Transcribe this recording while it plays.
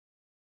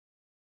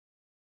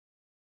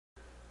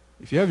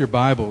If you have your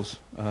Bibles,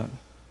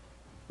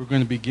 we're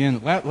going to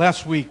begin.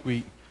 Last week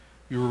we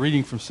were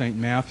reading from St.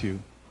 Matthew,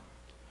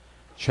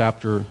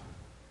 chapter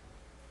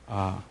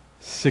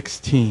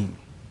 16.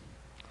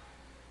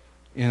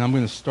 And I'm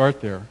going to start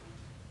there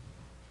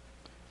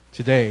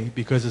today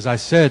because, as I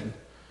said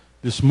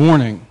this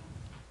morning,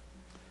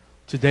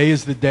 today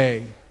is the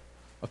day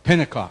of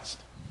Pentecost.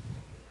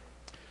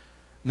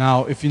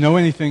 Now, if you know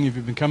anything, if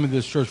you've been coming to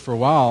this church for a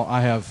while,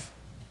 I have,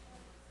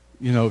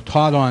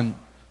 taught on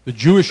the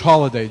Jewish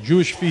holiday,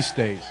 Jewish feast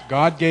days.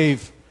 God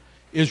gave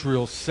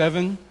Israel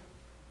 7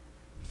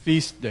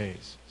 feast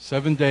days,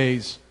 7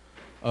 days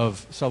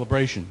of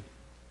celebration.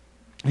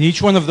 And each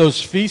one of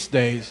those feast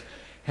days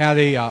had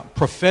a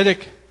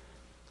prophetic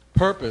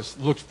purpose,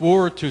 looked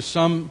forward to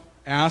some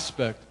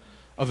aspect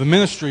of the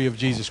ministry of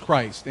Jesus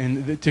Christ.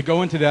 And to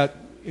go into that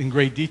in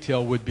great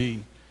detail would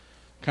be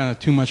kind of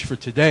too much for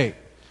today.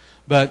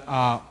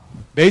 But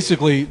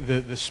basically,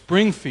 the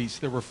spring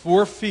feast, there were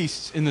 4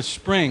 feasts in the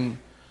spring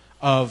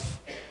of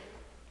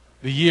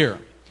the year.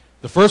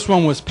 The first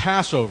one was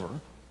Passover,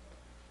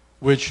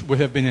 which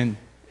would have been in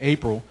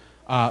April.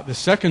 The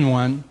second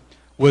one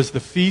was the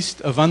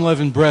Feast of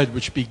Unleavened Bread,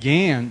 which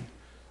began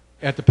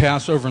at the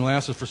Passover and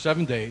lasted for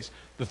 7 days.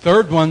 The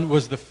third one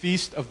was the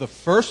Feast of the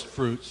First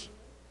Fruits,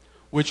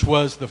 which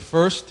was the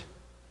first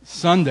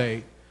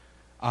Sunday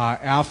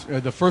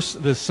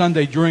the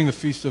Sunday during the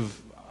Feast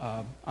of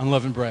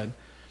Unleavened Bread.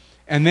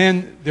 And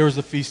then there was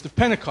the Feast of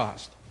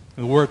Pentecost.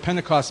 The word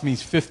Pentecost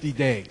means 50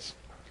 days.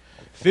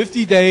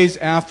 50 days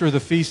after the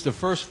Feast of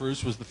First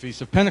Fruits was the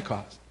Feast of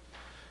Pentecost.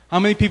 How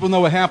many people know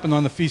what happened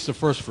on the Feast of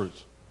First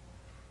Fruits?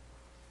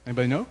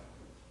 Anybody know?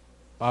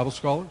 Bible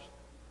scholars?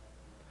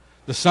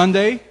 The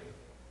Sunday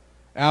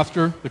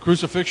after the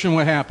crucifixion,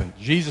 what happened?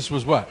 Jesus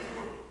was what?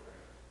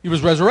 He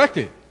was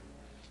resurrected.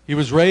 He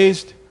was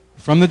raised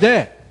from the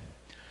dead.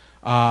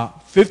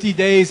 50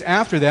 days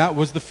after that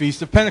was the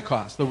Feast of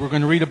Pentecost that we're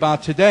going to read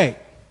about today.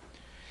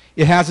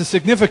 It has a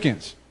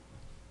significance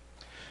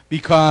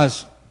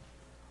because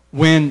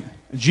when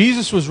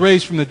Jesus was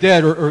raised from the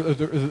dead, or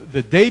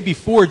the day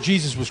before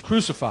Jesus was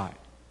crucified,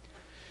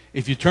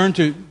 if you turn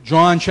to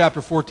John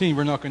chapter 14,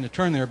 we're not going to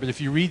turn there, but if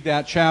you read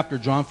that chapter,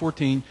 John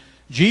 14,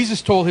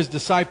 Jesus told his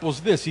disciples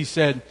this. He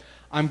said,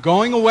 I'm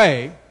going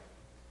away,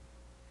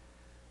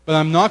 but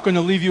I'm not going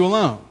to leave you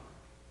alone.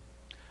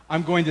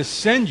 I'm going to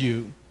send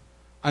you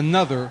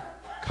another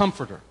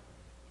comforter.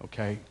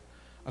 Okay?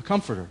 A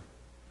comforter.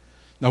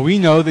 Now we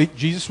know that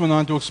Jesus went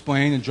on to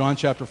explain in John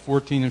chapter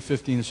 14 and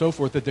 15 and so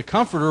forth that the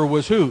comforter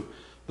was who?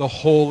 The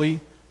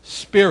Holy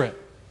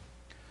Spirit.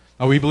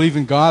 Now we believe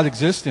in God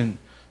exists in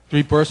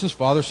 3 persons,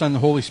 Father, Son, and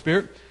Holy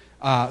Spirit.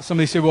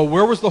 Somebody say, well,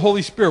 where was the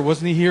Holy Spirit?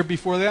 Wasn't he here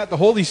before that? The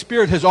Holy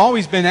Spirit has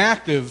always been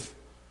active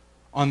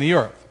on the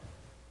earth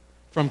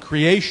from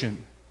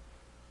creation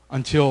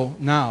until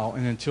now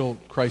and until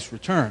Christ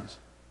returns.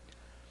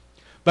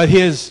 But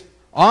his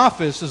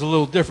office is a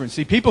little different.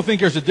 See, people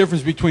think there's a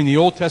difference between the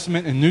Old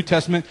Testament and New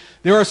Testament.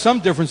 There are some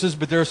differences,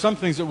 but there are some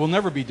things that will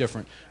never be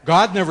different.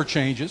 God never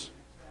changes.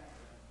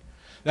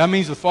 That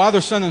means the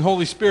Father, Son, and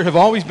Holy Spirit have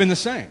always been the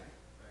same.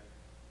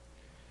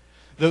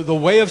 The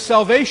way of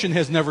salvation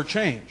has never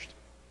changed.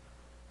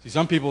 See,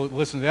 some people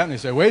listen to that and they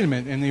say, wait a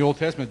minute, in the Old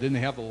Testament, didn't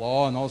they have the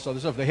law and all this other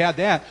stuff? They had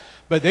that,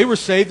 but they were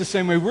saved the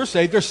same way we're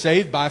saved. They're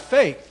saved by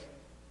faith.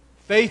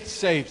 Faith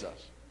saves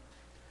us.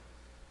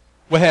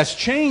 What has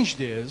changed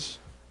is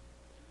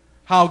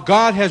how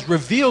God has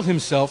revealed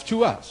himself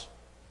to us.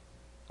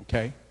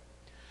 Okay?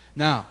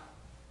 Now,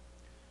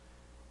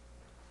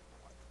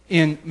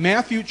 in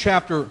Matthew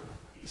chapter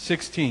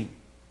 16,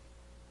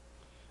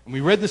 and we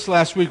read this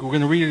last week, we're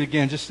going to read it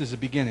again just as a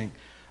beginning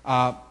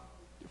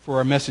for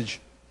our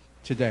message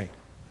today.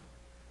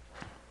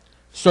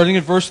 Starting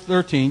at verse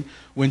 13,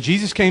 when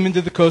Jesus came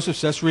into the coast of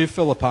Caesarea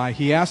Philippi,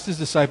 he asked his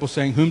disciples,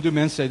 saying, whom do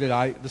men say that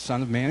I, the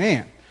Son of Man,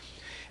 am?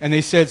 And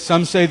they said,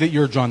 some say that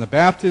you're John the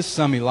Baptist,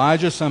 some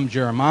Elijah, some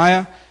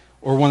Jeremiah,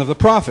 or one of the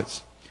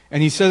prophets.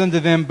 And he said unto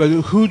them, but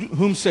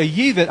whom say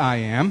ye that I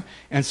am?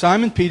 And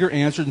Simon Peter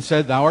answered and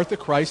said, thou art the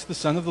Christ, the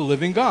Son of the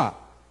living God.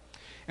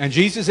 And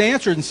Jesus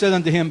answered and said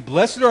unto him,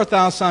 blessed art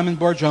thou, Simon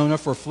Bar-Jonah,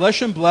 for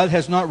flesh and blood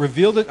has not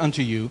revealed it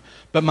unto you,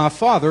 but my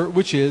Father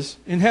which is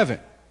in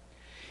heaven.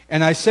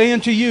 And I say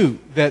unto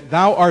you that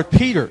thou art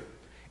Peter,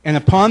 and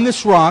upon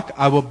this rock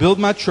I will build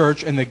my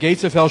church, and the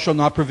gates of hell shall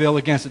not prevail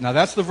against it. Now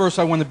that's the verse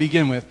I want to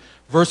begin with,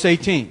 verse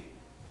 18.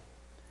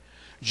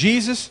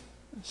 Jesus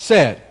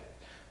said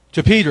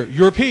to Peter,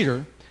 you're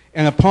Peter,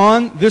 and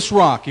upon this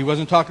rock, he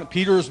wasn't talking,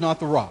 Peter is not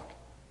the rock.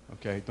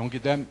 Okay, don't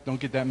get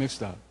that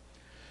mixed up.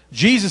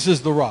 Jesus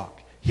is the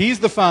rock. He's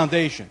the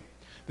foundation.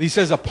 He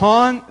says,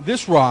 upon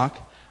this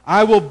rock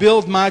I will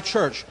build my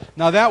church.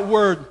 Now that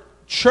word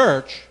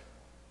church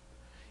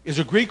is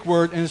a Greek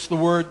word, and it's the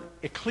word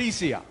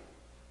ecclesia.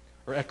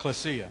 Or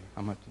ecclesia.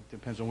 It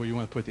depends on where you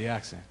want to put the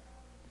accent.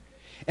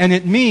 And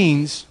it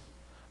means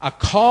a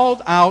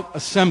called out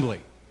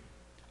assembly.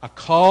 A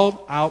called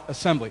out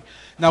assembly.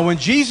 Now when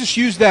Jesus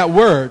used that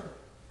word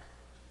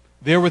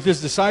there with his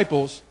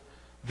disciples,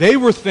 they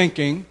were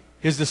thinking,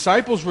 his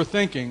disciples were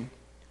thinking,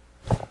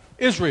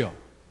 Israel.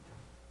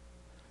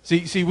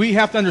 See, we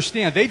have to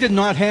understand, they did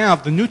not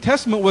have, the New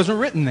Testament wasn't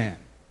written then.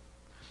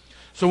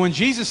 So when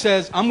Jesus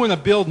says, I'm going to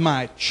build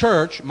my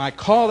church, my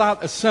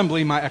called-out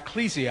assembly, my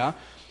ecclesia,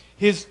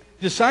 his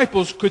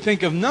disciples could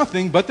think of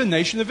nothing but the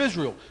nation of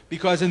Israel.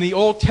 Because in the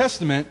Old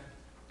Testament,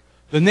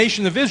 the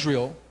nation of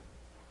Israel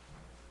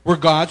were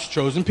God's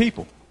chosen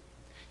people.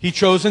 He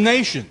chose a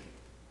nation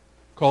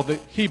called the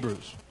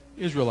Hebrews,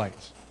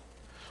 Israelites.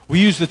 We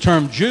use the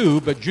term Jew,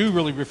 but Jew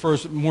really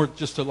refers more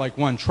just to like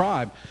one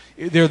tribe.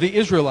 They're the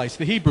Israelites,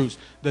 the Hebrews,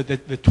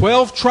 the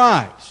 12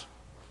 tribes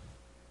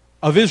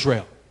of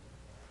Israel.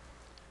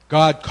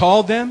 God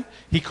called them.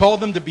 He called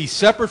them to be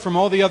separate from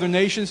all the other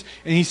nations.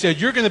 And He said,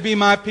 you're going to be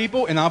my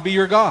people and I'll be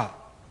your God.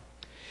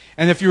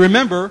 And if you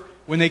remember,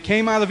 when they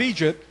came out of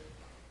Egypt,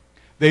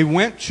 they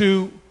went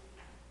to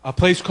a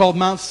place called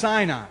Mount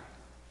Sinai.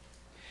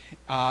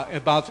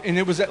 And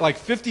it was like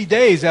 50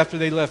 days after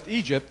they left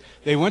Egypt,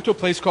 they went to a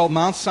place called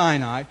Mount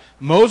Sinai.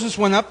 Moses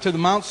went up to the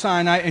Mount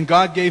Sinai and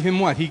God gave him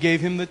what? He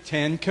gave him the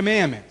 10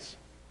 Commandments.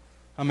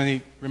 How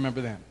many remember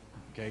them?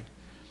 Okay.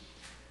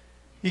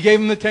 He gave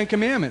him the 10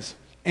 Commandments.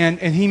 And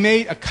He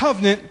made a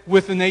covenant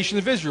with the nation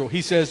of Israel.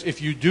 He says,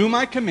 if you do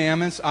my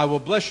commandments, I will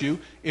bless you.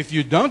 If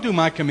you don't do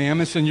my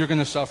commandments, then you're going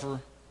to suffer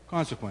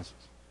consequences.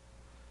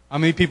 How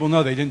many people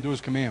know they didn't do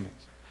His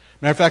commandments?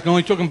 Matter of fact, it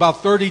only took them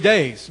about 30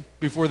 days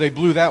before they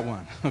blew that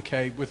one,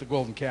 okay, with the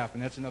golden calf,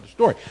 and that's another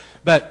story.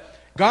 But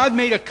God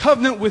made a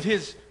covenant with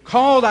His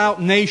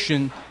called-out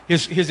nation,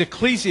 His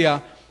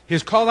ecclesia,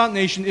 His called-out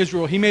nation,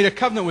 Israel. He made a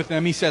covenant with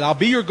them. He said, I'll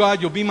be your God,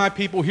 you'll be my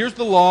people. Here's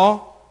the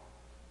law.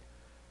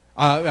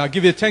 I'll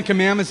give you the 10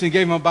 Commandments, and He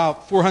gave them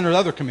about 400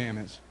 other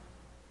commandments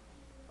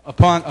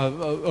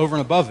over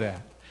and above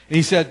that. And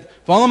He said,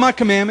 follow my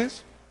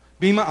commandments,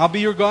 I'll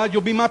be your God,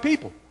 you'll be my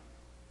people.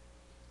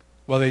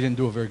 Well, they didn't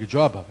do a very good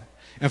job of it.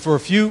 And for a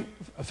few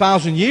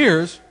thousand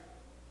years,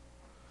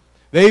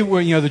 they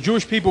were, the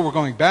Jewish people were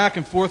going back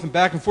and forth and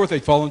back and forth.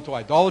 They'd fall into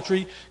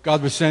idolatry.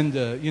 God would send,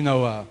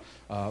 an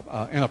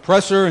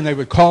oppressor, and they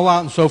would call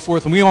out and so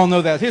forth. And we all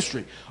know that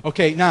history.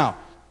 Okay, now,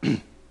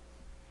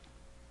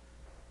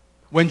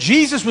 when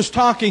Jesus was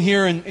talking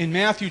here in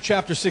Matthew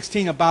chapter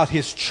 16 about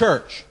His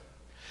church,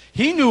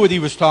 He knew what He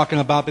was talking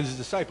about, but His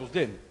disciples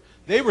didn't.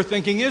 They were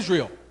thinking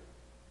Israel,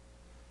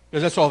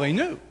 because that's all they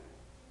knew.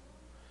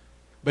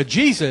 But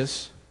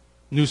Jesus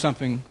knew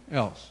something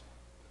else.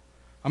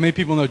 How many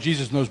people know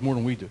Jesus knows more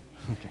than we do?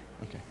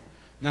 Okay.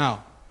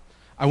 Now,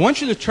 I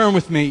want you to turn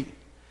with me,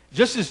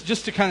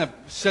 just to kind of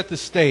set the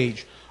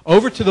stage,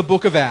 over to the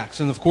book of Acts.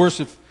 And of course,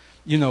 if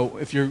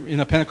you're in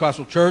a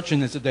Pentecostal church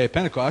and it's the day of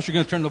Pentecost, you're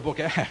going to turn to the book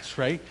of Acts,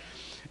 right?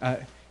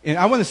 And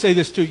I want to say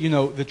this too,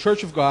 the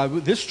Church of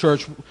God, this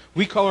church,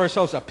 we call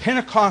ourselves a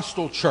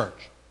Pentecostal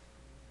church.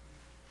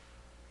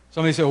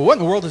 Somebody say, well, what in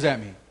the world does that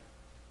mean?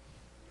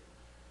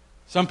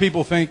 Some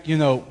people think,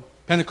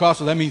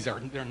 Pentecostal, that means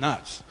they're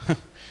nuts. They're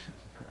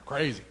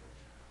crazy.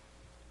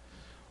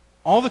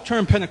 All the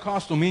term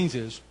Pentecostal means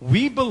is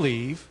we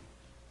believe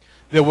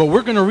that what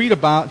we're going to read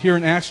about here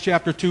in Acts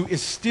chapter 2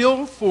 is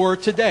still for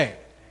today.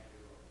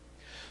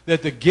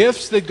 That the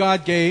gifts that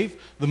God gave,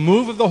 the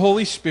move of the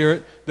Holy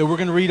Spirit that we're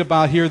going to read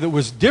about here that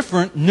was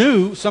different,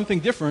 new,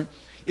 something different,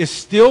 is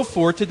still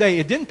for today.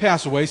 It didn't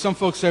pass away. Some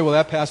folks say, well,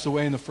 that passed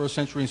away in the first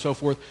century and so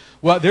forth.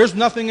 Well, there's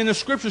nothing in the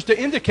Scriptures to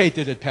indicate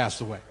that it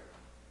passed away.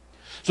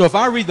 So if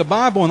I read the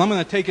Bible and I'm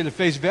going to take it at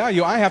face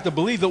value, I have to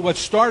believe that what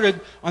started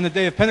on the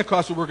day of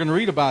Pentecost that we're going to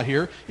read about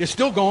here is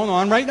still going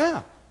on right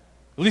now.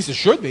 At least it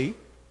should be.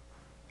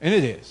 And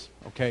it is.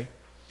 Okay?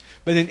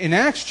 But in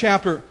Acts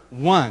chapter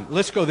 1,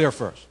 let's go there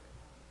first.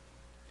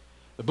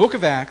 The book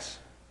of Acts,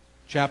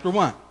 chapter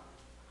 1.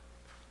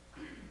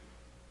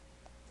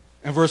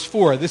 And verse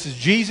 4. This is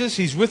Jesus.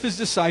 He's with His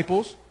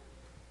disciples.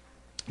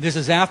 This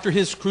is after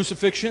His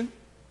crucifixion.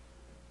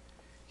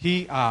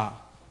 He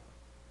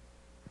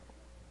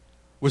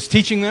was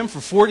teaching them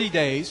for 40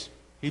 days.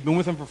 He'd been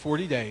with them for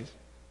 40 days.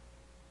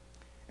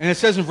 And it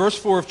says in verse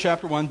 4 of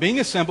chapter 1, being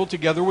assembled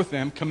together with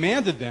them,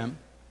 commanded them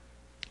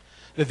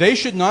that they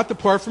should not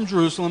depart from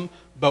Jerusalem,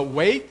 but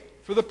wait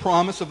for the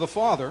promise of the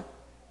Father,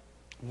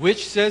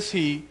 which, says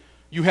He,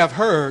 you have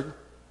heard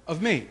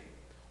of me.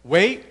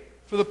 Wait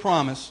for the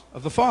promise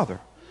of the Father.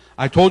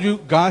 I told you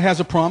God has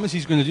a promise.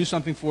 He's going to do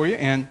something for you,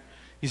 and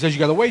He says you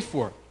got to wait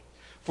for it.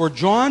 For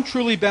John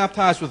truly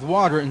baptized with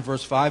water in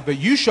verse 5, but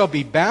you shall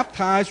be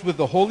baptized with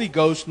the Holy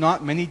Ghost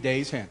not many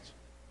days hence.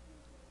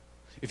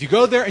 If you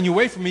go there and you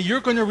wait for me, you're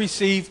going to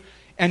receive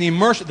an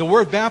immersion. The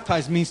word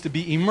baptized means to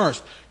be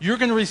immersed. You're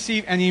going to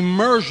receive an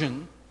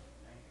immersion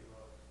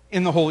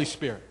in the Holy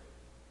Spirit.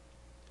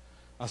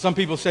 Now, some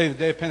people say the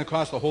day of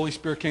Pentecost, the Holy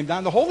Spirit came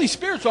down. The Holy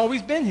Spirit's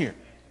always been here.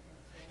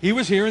 He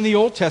was here in the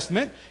Old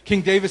Testament.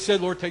 King David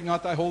said, Lord, take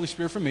not thy Holy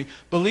Spirit from me.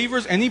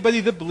 Believers,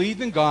 anybody that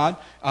believed in God,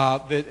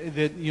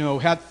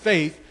 that had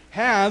faith,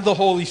 had the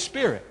Holy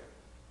Spirit.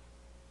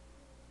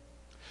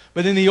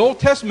 But in the Old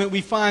Testament,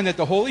 we find that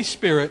the Holy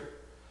Spirit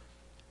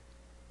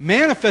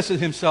manifested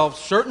Himself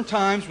certain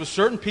times with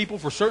certain people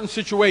for certain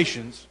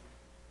situations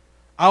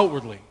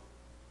outwardly.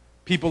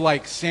 People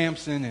like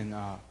Samson and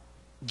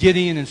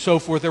Gideon and so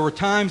forth. There were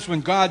times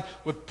when God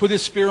would put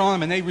His Spirit on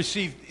them and they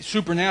received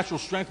supernatural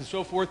strength and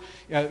so forth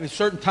at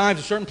certain times,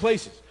 at certain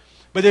places.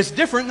 But it's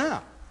different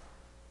now.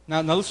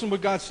 Now listen to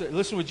what God said.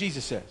 Listen to what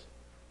Jesus says.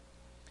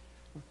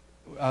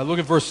 Look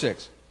at verse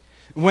 6.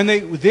 When they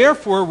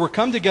therefore were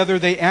come together,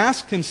 they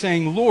asked Him,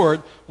 saying,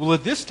 Lord, will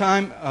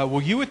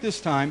you at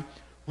this time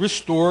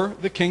restore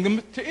the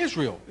kingdom to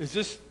Israel? Is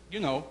this,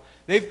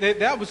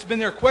 that was been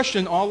their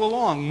question all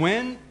along.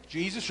 When,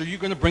 Jesus, are you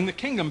going to bring the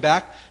kingdom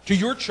back to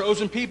your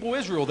chosen people,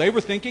 Israel? They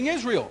were thinking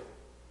Israel.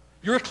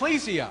 Your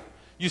ecclesia.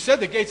 You said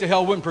the gates of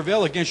hell wouldn't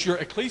prevail against your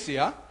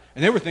ecclesia,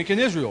 and they were thinking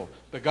Israel.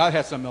 But God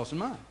had something else in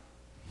mind.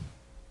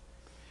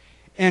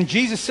 And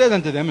Jesus said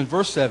unto them in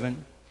verse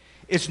 7,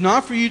 it's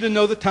not for you to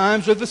know the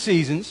times or the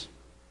seasons.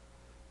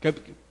 Okay,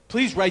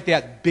 please write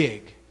that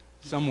big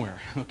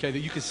somewhere, okay, that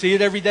you can see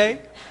it every day.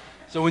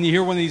 So when you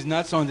hear one of these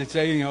nuts on that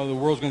say, the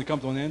world's going to come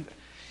to an end.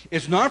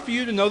 It's not for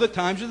you to know the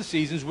times or the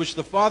seasons which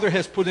the Father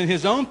has put in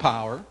His own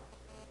power.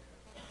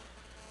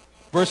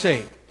 Verse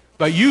 8.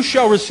 But you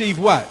shall receive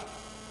what?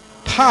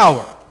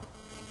 Power.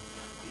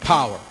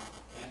 Power.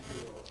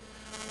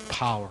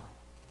 Power.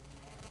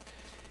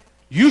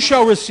 You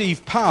shall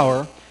receive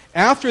power.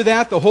 After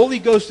that, the Holy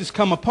Ghost is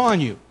come upon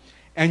you.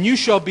 And you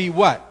shall be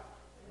what?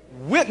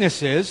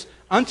 Witnesses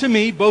unto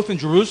me, both in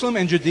Jerusalem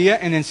and Judea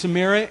and in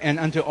Samaria and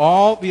unto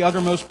all the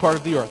uttermost part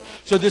of the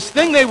earth. So this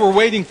thing they were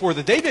waiting for,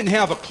 that they didn't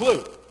have a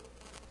clue.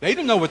 They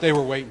didn't know what they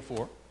were waiting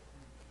for.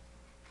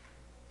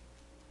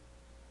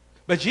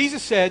 But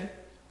Jesus said,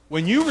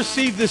 when you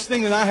receive this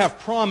thing that I have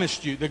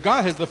promised you,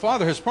 that the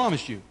Father has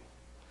promised you,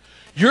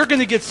 you're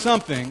going to get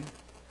something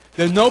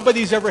that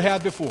nobody's ever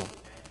had before.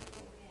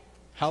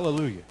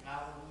 Hallelujah.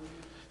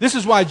 This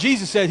is why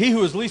Jesus said, he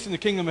who is least in the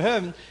kingdom of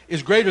heaven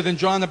is greater than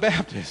John the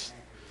Baptist.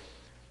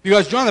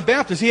 Because John the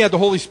Baptist, he had the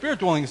Holy Spirit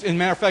dwelling. As a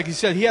matter of fact, he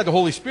said he had the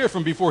Holy Spirit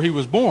from before he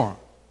was born.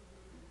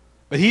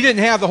 But he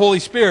didn't have the Holy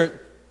Spirit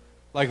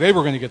like they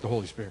were going to get the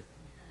Holy Spirit.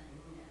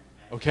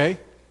 Okay?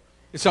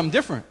 It's something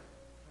different.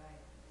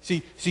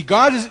 See,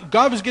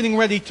 God was getting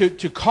ready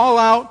to call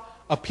out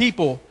a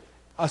people,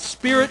 a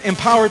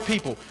Spirit-empowered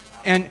people.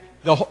 And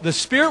the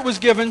Spirit was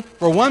given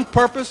for one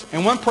purpose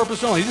and one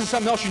purpose only. This is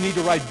something else you need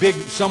to write big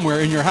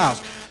somewhere in your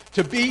house.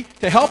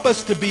 To help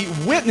us to be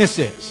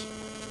witnesses.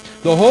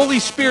 The Holy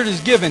Spirit is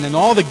given, and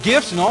all the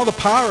gifts and all the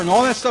power and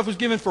all that stuff was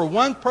given for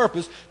one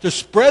purpose, to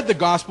spread the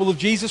gospel of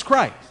Jesus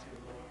Christ.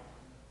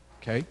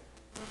 Okay?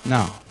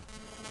 Now,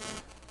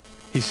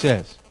 He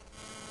says,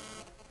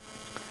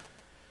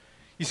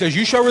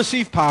 you shall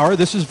receive power.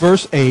 This is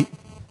verse 8.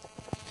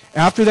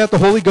 After that, the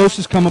Holy Ghost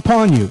has come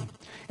upon you.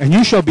 And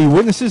you shall be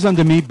witnesses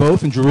unto me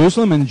both in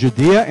Jerusalem and in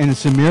Judea and in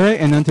Samaria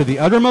and unto the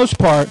uttermost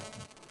part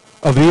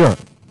of the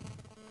earth.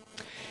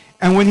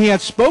 And when he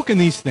had spoken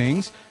these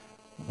things,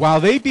 while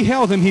they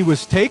beheld him, he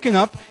was taken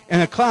up,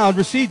 and a cloud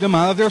received him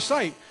out of their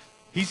sight.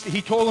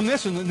 He told them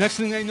this, and the next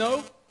thing they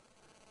know,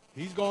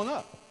 he's going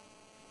up.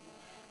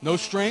 No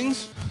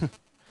strings.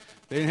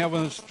 They didn't have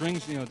one of those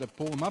strings, to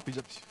pull him up. He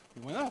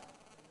went up.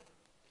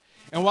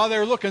 And while they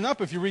were looking up,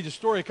 if you read the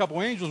story, a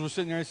couple angels were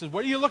sitting there and he says,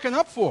 what are you looking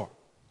up for?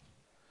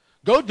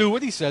 Go do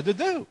what he said to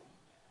do.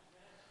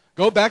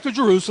 Go back to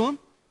Jerusalem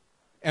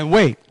and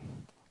wait.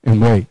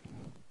 And wait.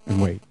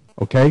 And wait.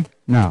 Okay?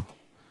 Now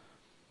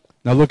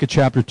look at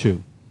chapter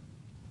 2.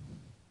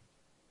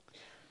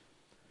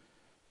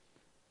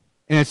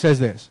 And it says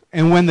this.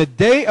 And when the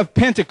day of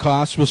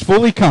Pentecost was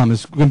fully come,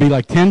 it's going to be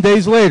like 10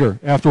 days later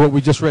after what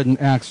we just read in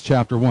Acts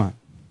chapter 1.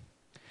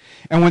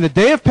 And when the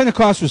day of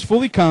Pentecost was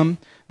fully come,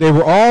 they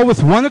were all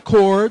with one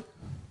accord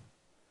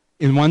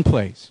in one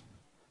place.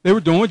 They were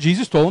doing what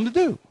Jesus told them to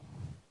do.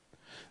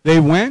 They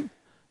went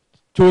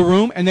to a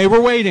room and they were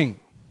waiting.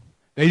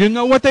 They didn't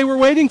know what they were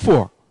waiting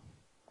for.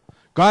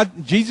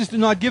 Jesus did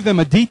not give them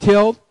a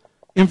detailed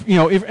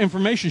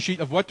information sheet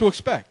of what to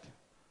expect.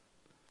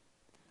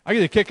 I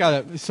get a kick out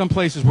of some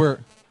places where,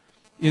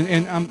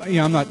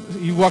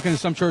 you walk into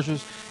some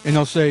churches and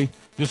they'll say,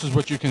 this is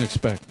what you can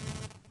expect,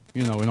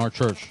 in our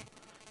church.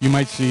 You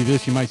might see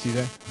this, you might see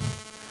that.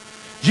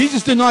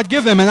 Jesus did not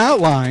give them an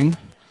outline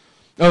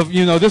of,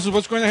 this is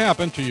what's going to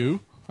happen to you,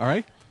 all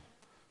right?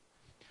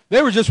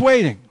 They were just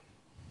waiting.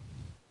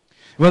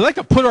 We'd like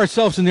to put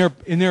ourselves in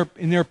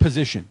their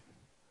position.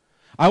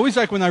 I always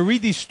like when I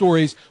read these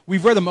stories,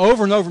 we've read them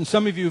over and over, and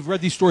some of you have read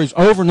these stories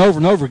over and over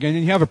and over again,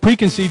 and you have a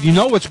preconceived, you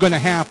know what's going to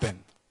happen.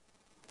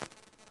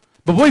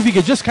 But boy, if you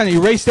could just kind of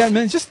erase that,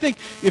 man, just think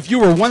if you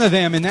were one of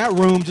them in that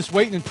room just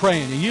waiting and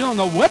praying, and you don't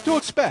know what to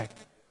expect.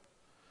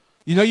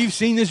 You've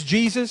seen this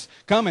Jesus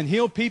come and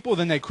heal people,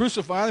 then they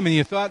crucified him, and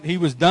you thought he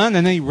was done,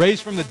 and then he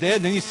raised from the dead,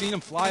 and then you seen him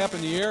fly up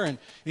in the air, and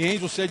the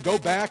angel said, go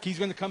back. He's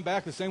going to come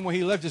back the same way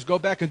he left. Just go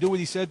back and do what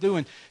he said do.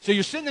 And so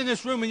you're sitting in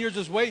this room, and you're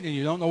just waiting, and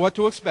you don't know what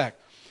to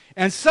expect.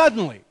 And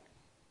suddenly,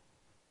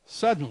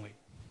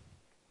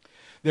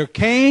 there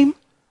came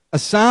a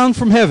sound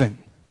from heaven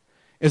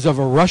as of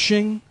a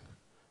rushing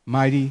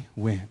mighty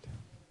wind.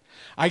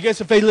 I guess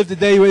if they lived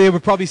today, they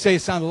would probably say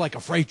it sounded like a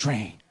freight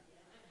train.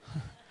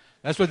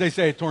 That's what they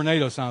say a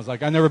tornado sounds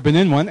like. I've never been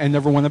in one and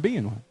never want to be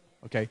in one.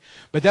 Okay?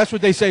 But that's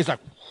what they say. It's like,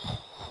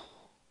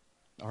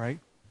 All right?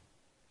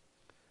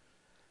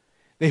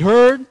 They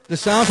heard the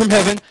sound from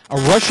heaven, a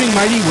rushing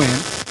mighty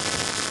wind,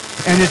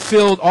 and it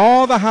filled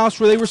all the house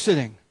where they were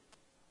sitting.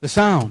 The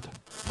sound.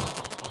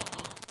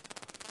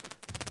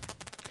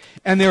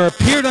 And there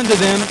appeared unto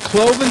them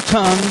cloven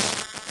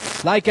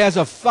tongues like as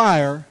of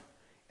fire,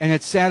 and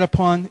it sat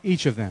upon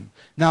each of them.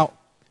 Now,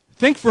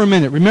 think for a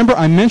minute. Remember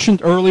I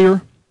mentioned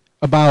earlier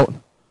about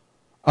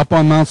up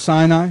on Mount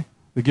Sinai,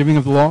 the giving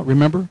of the law?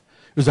 Remember?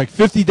 It was like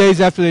 50 days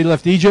after they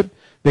left Egypt.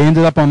 They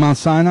ended up on Mount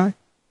Sinai.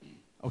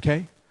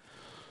 Okay?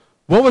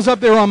 What was up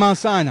there on Mount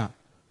Sinai?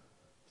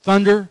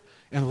 Thunder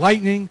and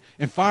lightning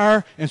and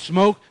fire and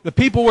smoke. The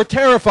people were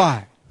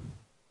terrified.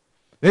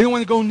 They didn't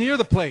want to go near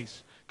the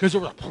place because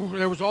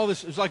there was all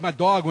this. It's like my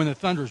dog when it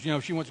thunders. You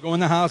know, she wants to go in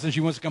the house and she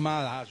wants to come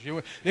out of the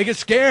house. They get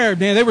scared,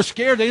 man. They were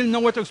scared. They didn't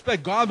know what to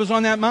expect. God was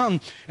on that mountain,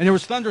 and there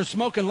was thunder and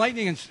smoke and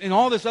lightning and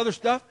all this other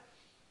stuff.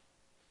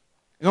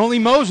 And only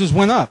Moses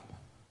went up.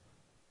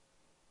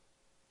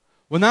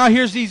 Well, now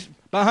here's these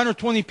about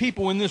 120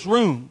 people in this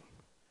room.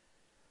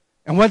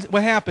 And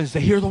what happens?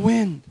 They hear the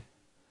wind.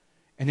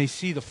 And they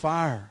see the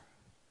fire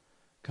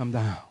come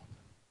down.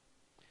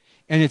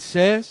 And it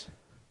says,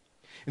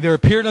 there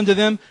appeared unto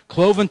them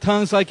cloven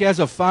tongues like as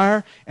of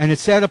fire, and it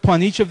sat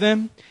upon each of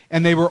them.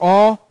 And they were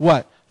all,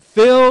 what?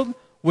 Filled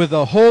with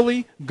the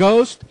Holy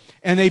Ghost.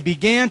 And they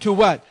began to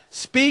what?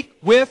 Speak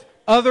with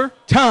other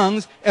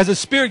tongues as the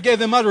Spirit gave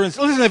them utterance.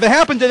 Listen, if it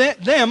happened to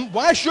them,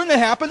 why shouldn't it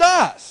happen to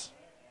us?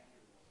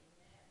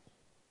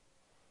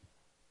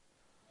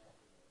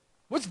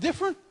 What's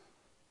different?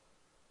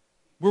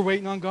 We're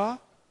waiting on God.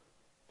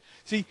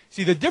 See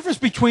the difference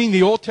between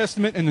the Old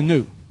Testament and the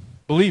New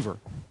believer,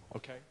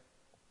 okay?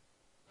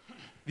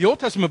 The Old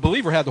Testament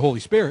believer had the Holy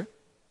Spirit.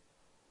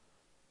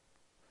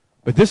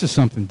 But this is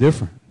something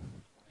different.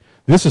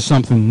 This is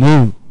something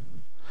new.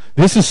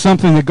 This is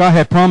something that God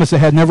had promised that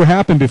had never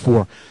happened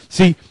before.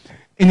 See,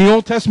 in the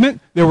Old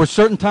Testament, there were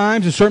certain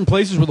times and certain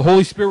places where the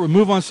Holy Spirit would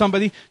move on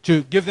somebody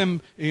to give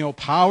them,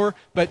 power.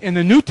 But in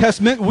the New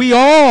Testament, we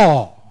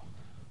all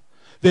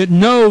that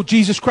know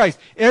Jesus Christ,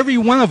 every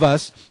one of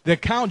us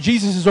that count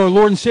Jesus as our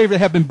Lord and Savior, that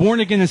have been born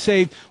again and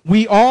saved,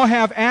 we all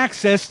have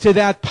access to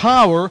that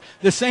power,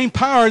 the same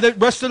power that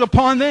rested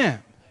upon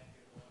them.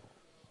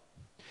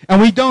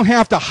 And we don't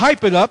have to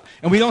hype it up,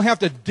 and we don't have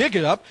to dig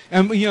it up,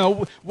 and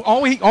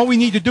all we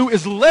need to do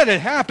is let it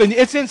happen.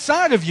 It's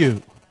inside of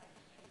you.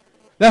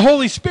 That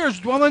Holy Spirit's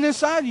dwelling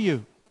inside of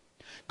you.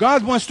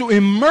 God wants to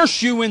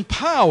immerse you in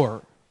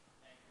power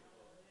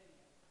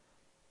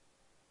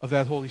of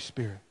that Holy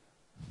Spirit.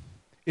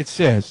 It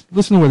says,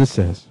 listen to what it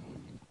says.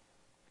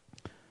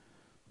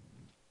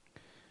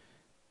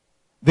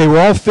 They were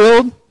all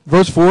filled,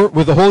 verse 4,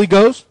 with the Holy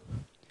Ghost,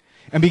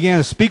 and began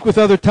to speak with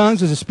other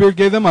tongues as the Spirit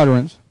gave them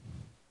utterance.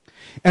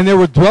 And there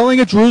were dwelling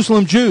at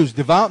Jerusalem Jews,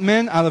 devout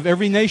men out of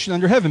every nation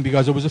under heaven,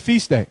 because it was a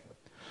feast day.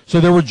 So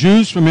there were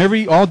Jews from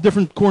all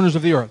different corners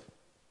of the earth.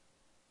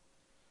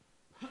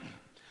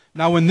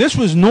 Now when this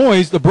was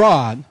noised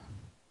abroad,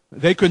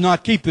 they could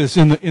not keep this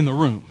in the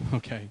room,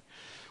 okay?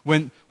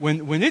 When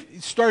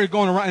it started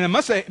going around, and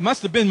it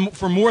must have been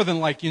for more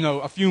than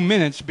a few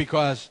minutes,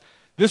 because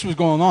this was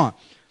going on.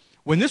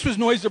 When this was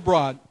noised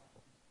abroad,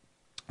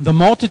 the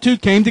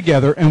multitude came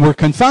together and were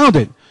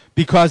confounded,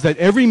 because that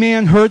every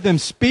man heard them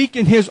speak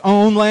in his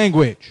own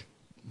language.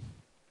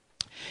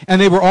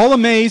 And they were all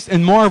amazed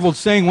and marveled,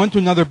 saying one to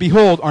another,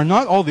 Behold, are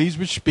not all these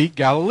which speak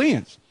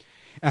Galileans?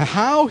 And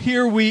how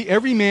hear we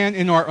every man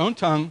in our own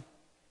tongue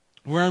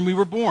wherein we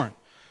were born?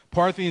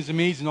 Parthians and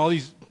Medes and all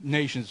these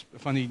nations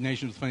with funny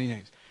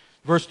names.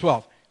 Verse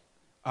 12.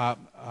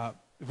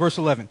 Verse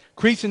 11.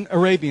 Cretes and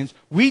Arabians,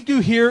 we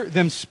do hear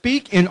them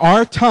speak in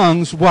our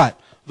tongues, what?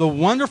 The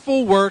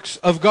wonderful works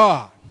of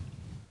God.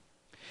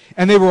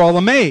 And they were all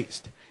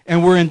amazed,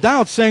 and were in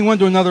doubt, saying one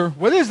to another,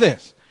 What is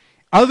this?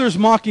 Others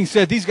mocking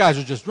said, These guys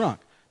are just drunk.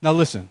 Now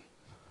listen,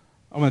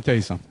 I want to tell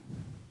you something.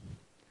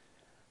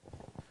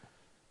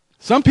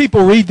 Some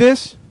people read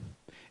this,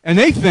 and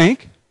they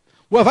think,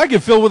 well, if I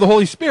get filled with the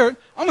Holy Spirit,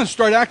 I'm going to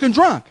start acting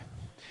drunk.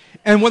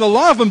 And what a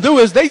lot of them do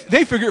is they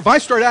figure if I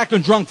start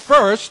acting drunk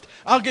first,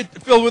 I'll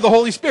get filled with the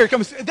Holy Spirit.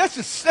 That's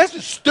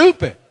just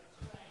stupid.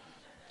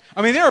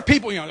 I mean, there are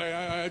people,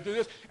 they do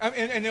this,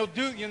 and they'll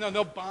do,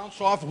 they'll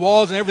bounce off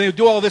walls and everything.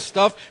 They'll do all this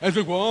stuff, and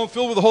think, well, I'm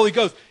filled with the Holy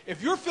Ghost.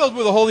 If you're filled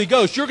with the Holy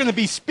Ghost, you're going to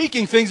be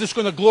speaking things that's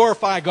going to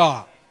glorify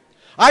God.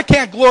 I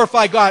can't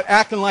glorify God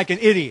acting like an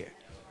idiot.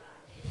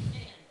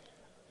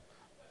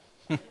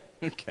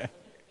 Okay.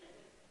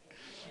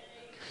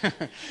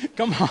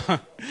 Come on.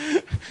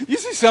 You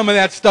see some of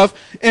that stuff.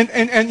 And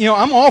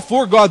I'm all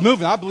for God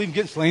moving. I believe in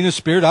getting slain in the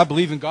Spirit. I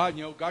believe in God.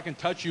 God can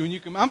touch you and you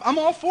can. I'm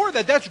all for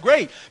that. That's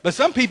great. But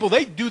some people,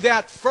 they do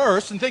that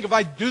first and think if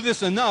I do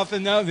this enough,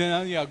 then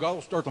God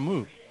will start to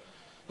move.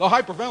 They'll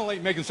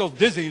hyperventilate, make themselves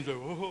dizzy. And say,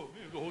 oh,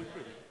 the Holy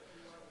Spirit.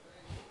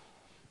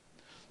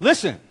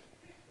 Listen.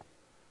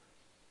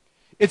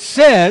 It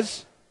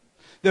says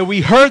that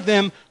we heard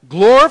them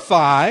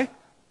glorify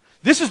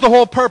This is the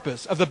whole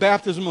purpose of the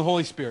baptism of the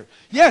Holy Spirit.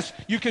 Yes,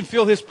 you can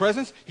feel His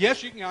presence.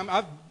 Yes,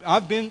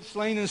 I've been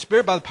slain in the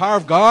Spirit by the power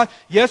of God.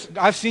 Yes,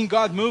 I've seen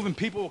God move and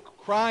people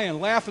cry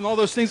and laugh and all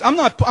those things. I'm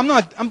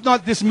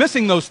not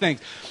dismissing those things.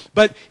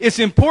 But it's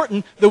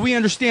important that we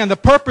understand the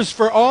purpose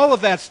for all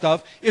of that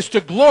stuff is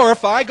to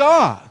glorify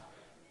God.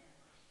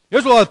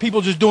 There's a lot of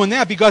people just doing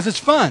that because it's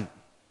fun.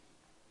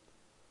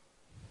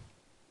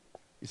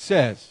 It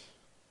says,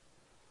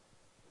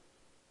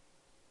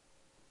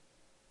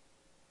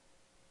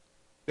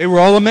 they were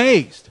all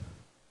amazed.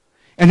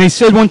 And they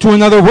said one to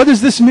another, what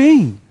does this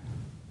mean?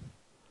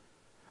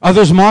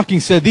 Others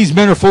mocking said, these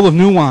men are full of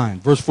new wine.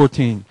 Verse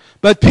 14.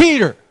 But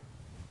Peter,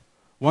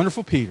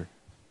 wonderful Peter,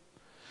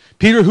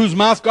 Peter whose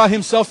mouth got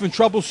himself in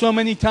trouble so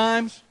many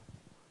times,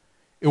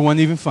 it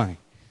wasn't even funny.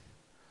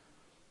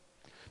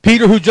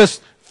 Peter who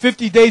just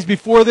 50 days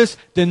before this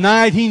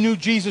denied he knew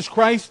Jesus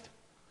Christ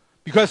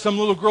because some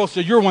little girl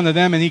said, you're one of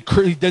them, and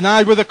he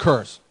denied with a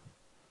curse.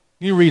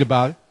 You read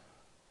about it.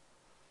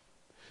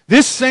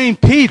 This same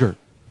Peter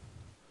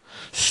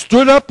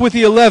stood up with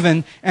the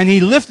 11, and he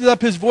lifted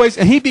up his voice,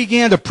 and he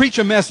began to preach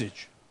a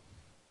message.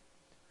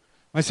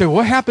 I say,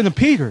 what happened to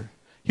Peter?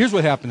 Here's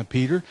what happened to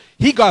Peter.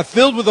 He got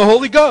filled with the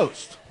Holy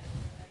Ghost.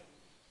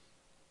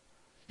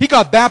 He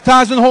got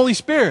baptized in the Holy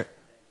Spirit.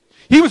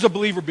 He was a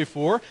believer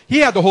before. He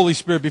had the Holy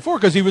Spirit before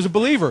because he was a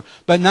believer.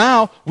 But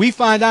now we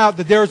find out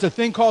that there is a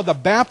thing called the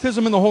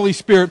baptism in the Holy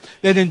Spirit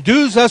that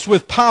endues us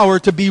with power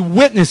to be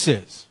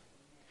witnesses.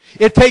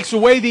 It takes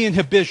away the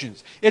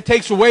inhibitions. It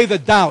takes away the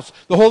doubts.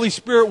 The Holy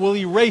Spirit will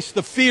erase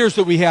the fears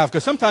that we have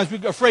because sometimes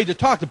we're afraid to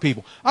talk to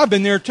people. I've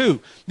been there too.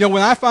 You know,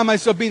 when I find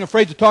myself being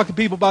afraid to talk to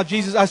people about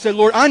Jesus, I say,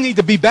 Lord, I need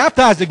to be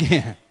baptized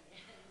again.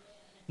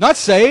 Not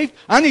saved.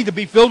 I need to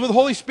be filled with the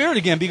Holy Spirit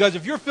again because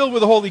if you're filled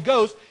with the Holy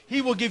Ghost,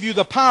 He will give you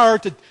the power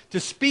to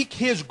speak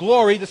His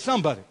glory to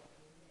somebody.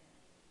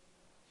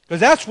 Because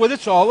that's what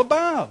it's all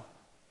about.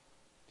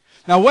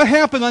 Now, what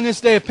happened on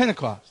this day of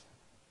Pentecost?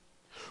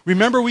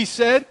 Remember we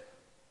said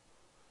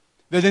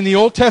that in the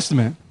Old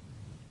Testament,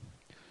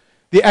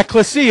 the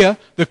ecclesia,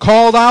 the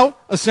called out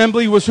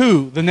assembly was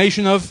who? The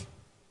nation of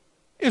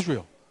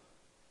Israel.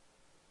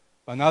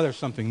 But now there's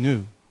something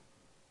new.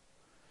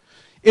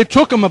 It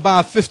took them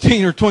about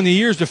 15 or 20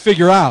 years to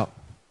figure out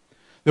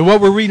that what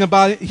we're reading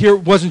about here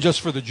wasn't just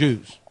for the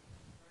Jews.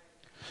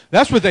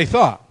 That's what they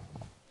thought.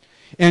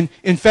 And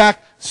in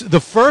fact,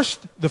 the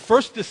first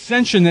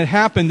dissension that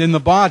happened in the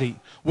body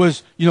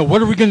was,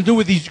 what are we going to do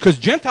with these? Because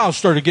Gentiles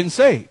started getting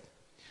saved.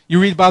 You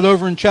read about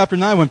over in chapter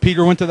 9 when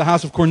Peter went to the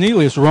house of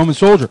Cornelius, a Roman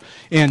soldier,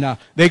 and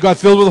they got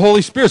filled with the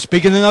Holy Spirit,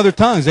 speaking in other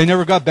tongues. They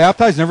never got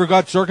baptized, never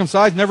got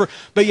circumcised,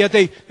 but yet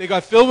they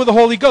got filled with the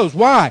Holy Ghost.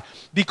 Why?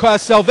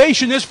 Because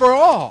salvation is for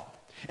all,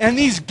 and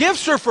these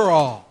gifts are for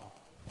all.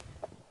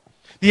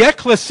 The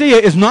ecclesia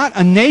is not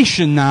a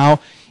nation now,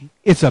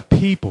 it's a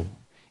people.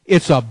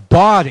 It's a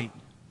body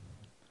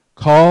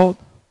called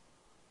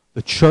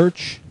the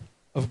Church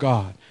of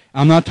God.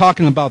 I'm not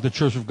talking about the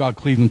Church of God,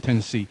 Cleveland,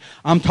 Tennessee.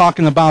 I'm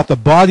talking about the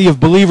body of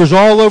believers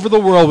all over the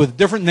world with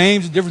different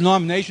names, different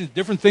denominations,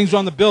 different things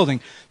on the building.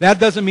 That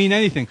doesn't mean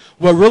anything.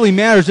 What really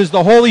matters is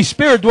the Holy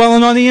Spirit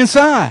dwelling on the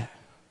inside.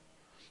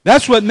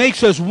 That's what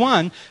makes us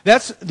one.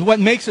 That's what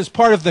makes us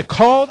part of the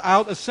called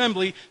out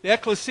assembly, the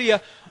ecclesia,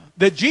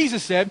 that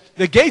Jesus said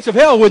the gates of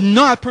hell would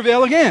not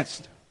prevail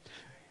against.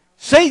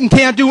 Satan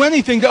can't do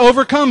anything to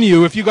overcome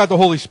you if you got the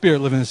Holy Spirit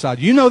living inside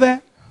you. You know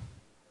that?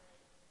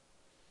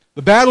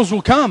 The battles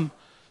will come.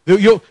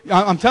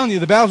 I'm telling you,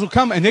 the battles will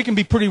come, and they can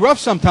be pretty rough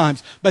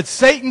sometimes. But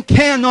Satan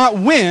cannot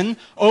win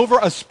over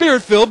a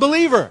Spirit-filled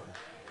believer.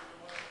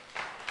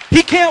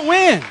 He can't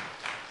win.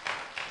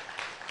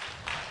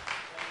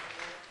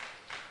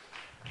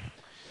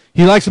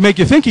 He likes to make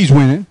you think he's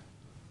winning.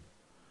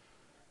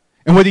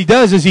 And what he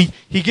does is he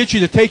gets you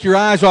to take your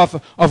eyes off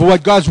of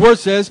what God's Word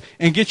says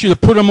and gets you to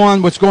put them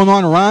on what's going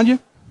on around you.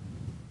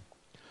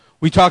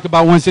 We talked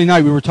about Wednesday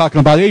night, we were talking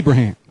about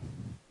Abraham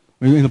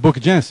in the book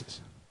of Genesis.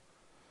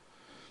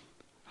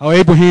 How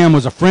Abraham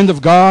was a friend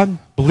of God,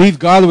 believed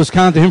God was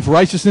counted to him for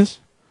righteousness.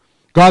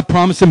 God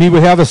promised him he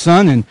would have a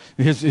son, and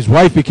his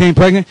wife became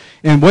pregnant.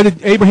 And what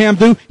did Abraham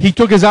do? He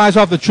took his eyes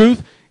off the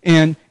truth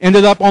and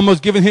ended up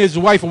almost giving his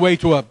wife away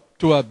to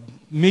a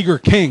meager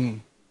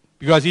king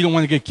because he didn't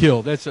want to get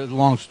killed. That's a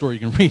long story.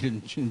 You can read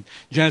it in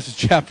Genesis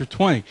chapter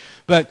 20.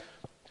 But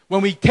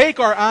when we take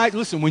our eyes,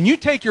 listen, when you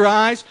take your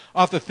eyes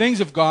off the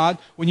things of God,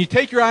 when you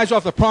take your eyes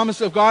off the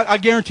promise of God, I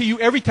guarantee you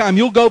every time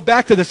you'll go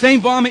back to the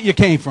same vomit you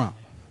came from.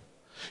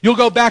 You'll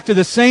go back to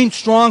the same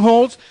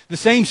strongholds, the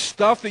same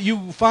stuff that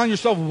you found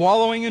yourself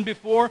wallowing in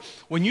before.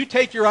 When you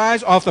take your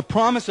eyes off the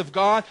promise of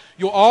God,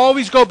 you'll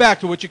always go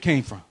back to what you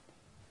came from.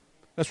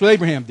 That's what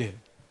Abraham did.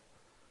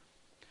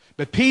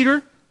 But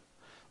Peter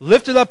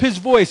lifted up his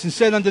voice and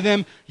said unto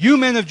them, You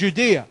men of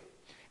Judea,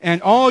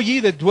 and all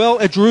ye that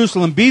dwell at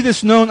Jerusalem, be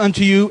this known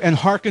unto you, and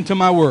hearken to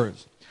my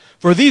words.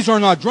 For these are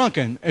not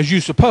drunken, as you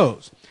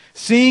suppose,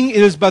 seeing it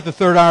is but the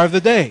third hour of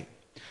the day.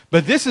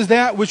 But this is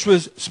that which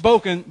was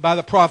spoken by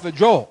the prophet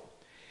Joel.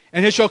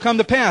 And it shall come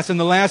to pass in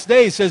the last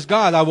days, says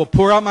God, I will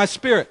pour out my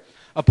spirit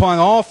upon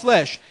all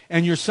flesh,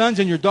 and your sons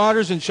and your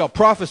daughters and shall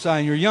prophesy,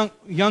 and your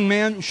young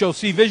man shall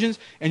see visions,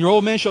 and your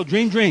old men shall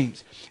dream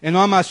dreams. And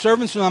on my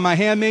servants and on my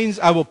handmaidens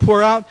I will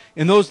pour out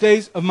in those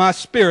days of my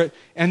Spirit,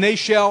 and they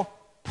shall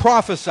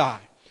prophesy.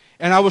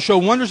 And I will show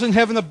wonders in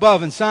heaven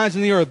above and signs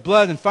in the earth,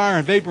 blood and fire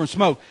and vapor and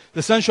smoke.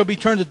 The sun shall be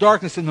turned to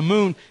darkness and the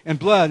moon and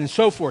blood and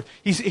so forth.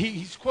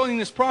 He's quoting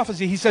this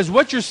prophecy. He says,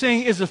 what you're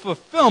seeing is a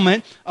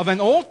fulfillment of an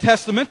Old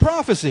Testament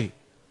prophecy.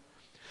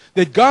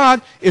 That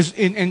God is,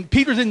 and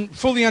Peter didn't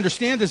fully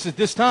understand this at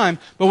this time,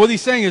 but what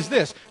he's saying is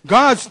this.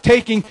 God's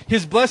taking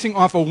his blessing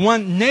off of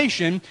one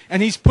nation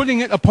and he's putting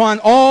it upon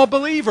all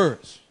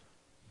believers.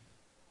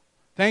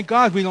 Thank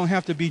God we don't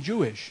have to be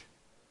Jewish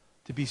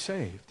to be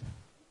saved.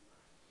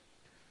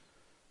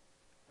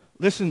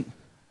 Listen,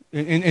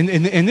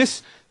 and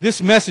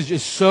this message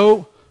is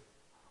so,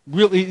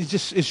 really,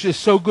 it's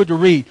just so good to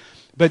read.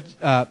 But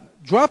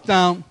drop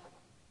down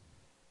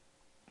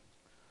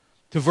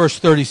to verse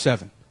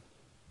 37.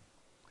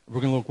 We're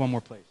going to look one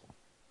more place.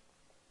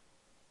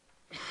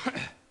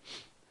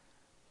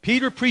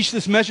 Peter preached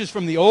this message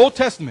from the Old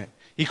Testament.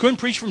 He couldn't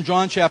preach from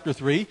John chapter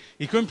 3.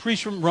 He couldn't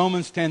preach from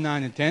Romans 10,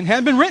 9, and 10. It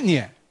hadn't been written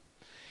yet.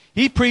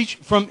 He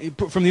preached from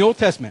the Old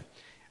Testament.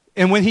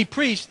 And when he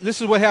preached,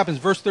 this is what happens,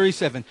 verse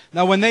 37.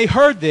 Now when they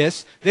heard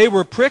this, they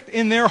were pricked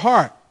in their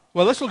heart.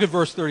 Well, let's look at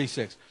verse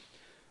 36.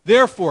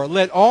 Therefore,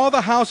 let all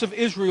the house of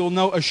Israel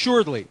know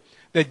assuredly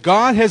that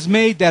God has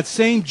made that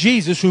same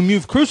Jesus whom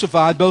you've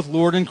crucified both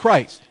Lord and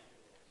Christ.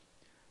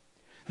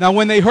 Now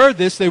when they heard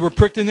this, they were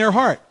pricked in their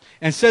heart,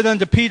 and said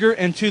unto Peter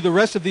and to the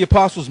rest of the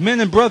apostles,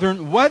 men and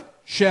brethren, what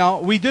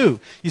shall we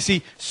do? You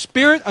see,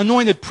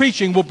 Spirit-anointed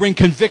preaching will bring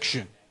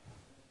conviction.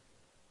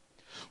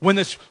 When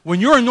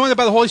you're anointed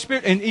by the Holy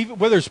Spirit, and even,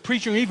 whether it's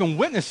preaching or even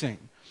witnessing,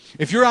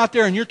 if you're out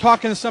there and you're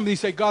talking to somebody, you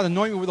say, God,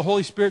 anoint me with the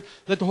Holy Spirit,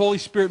 let the Holy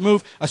Spirit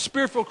move. A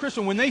Spirit-filled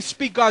Christian, when they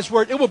speak God's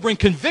word, it will bring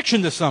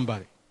conviction to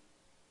somebody.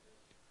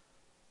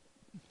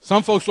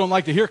 Some folks don't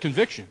like to hear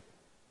conviction.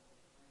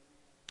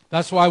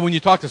 That's why when you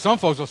talk to some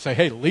folks, they'll say,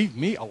 hey, leave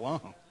me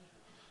alone.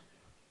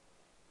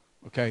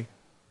 Okay?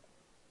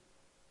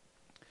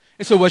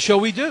 And so what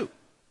shall we do?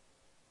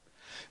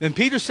 Then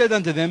Peter said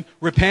unto them,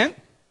 repent,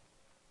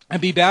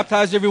 and be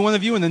baptized every one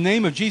of you in the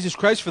name of Jesus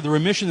Christ for the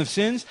remission of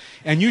sins,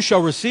 and you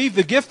shall receive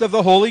the gift of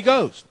the Holy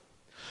Ghost.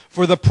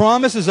 For the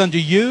promise is unto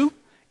you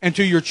and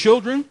to your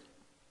children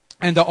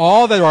and to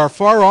all that are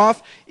far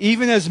off,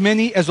 even as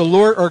many as the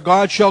Lord our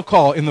God shall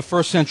call in the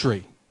first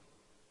century.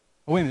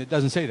 Oh, wait a minute, it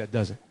doesn't say that,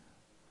 does it?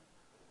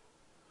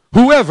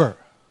 Whoever,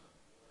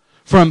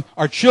 from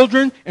our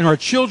children and our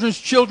children's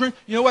children,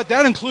 you know what,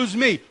 that includes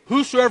me.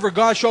 Whosoever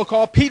God shall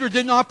call. Peter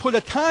did not put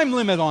a time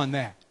limit on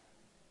that.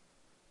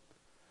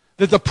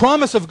 That the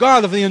promise of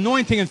God, of the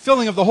anointing and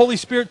filling of the Holy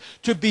Spirit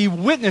to be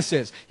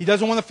witnesses. He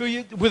doesn't want to fill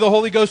you with the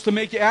Holy Ghost to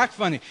make you act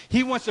funny.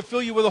 He wants to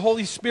fill you with the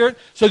Holy Spirit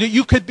so that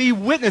you could be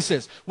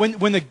witnesses.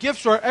 When the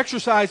gifts are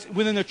exercised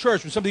within the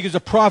church, when somebody gives a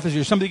prophecy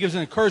or somebody gives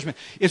an encouragement,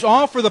 it's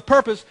all for the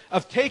purpose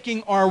of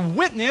taking our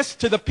witness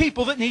to the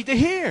people that need to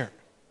hear.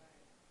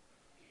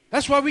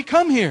 That's why we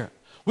come here.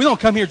 We don't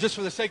come here just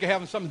for the sake of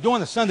having something to do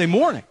on a Sunday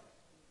morning.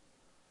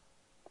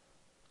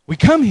 We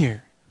come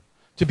here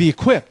to be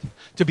equipped,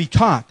 to be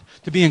taught,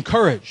 to be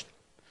encouraged,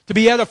 to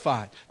be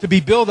edified, to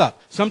be built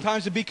up,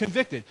 sometimes to be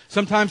convicted,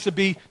 sometimes to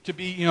be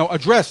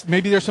addressed.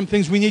 Maybe there's some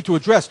things we need to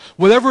address.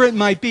 Whatever it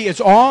might be,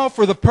 it's all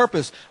for the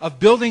purpose of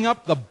building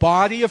up the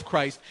body of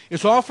Christ.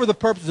 It's all for the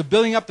purpose of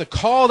building up the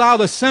called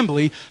out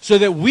assembly so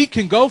that we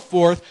can go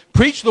forth,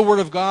 preach the word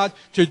of God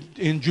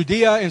in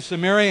Judea and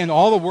Samaria and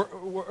all the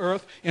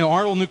earth, in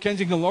Arnold, New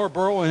Kensington, Lower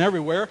Borough, and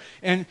everywhere,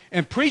 and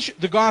preach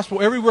the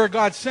gospel everywhere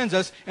God sends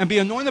us and be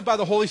anointed by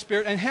the Holy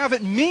Spirit and have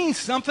it mean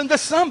something to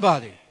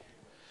somebody.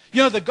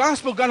 You know, the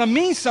gospel got to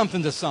mean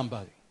something to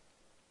somebody.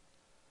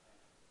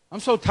 I'm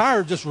so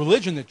tired of just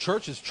religion that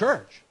church is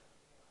church.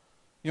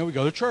 You know, we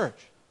go to church.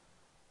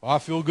 Oh, I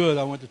feel good.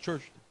 I went to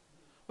church.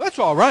 Well, that's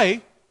all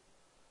right.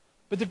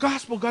 But the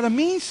gospel got to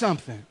mean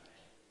something.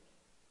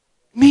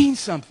 Mean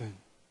something.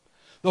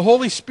 The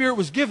Holy Spirit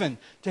was given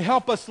to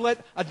help us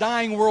let a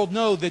dying world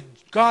know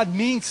that God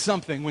means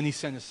something when He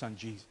sent His Son,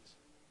 Jesus.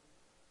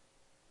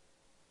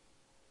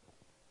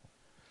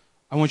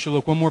 I want you to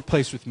look one more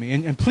place with me.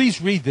 And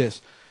please read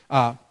this.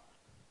 Now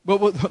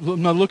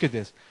look at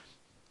this.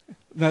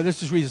 Now let's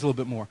just read this a little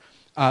bit more.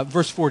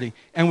 Verse 40.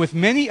 And with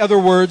many other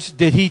words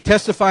did he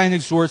testify and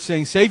exhort,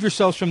 saying, save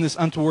yourselves from this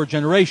untoward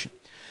generation.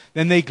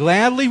 Then they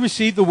gladly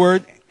received the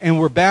word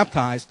and were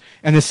baptized.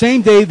 And the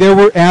same day there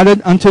were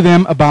added unto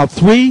them about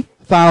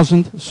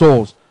 3,000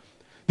 souls.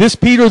 This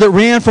Peter that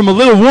ran from a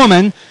little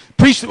woman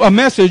preached a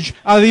message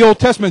out of the Old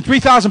Testament.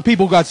 3,000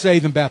 people got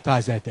saved and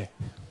baptized that day.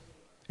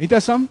 Ain't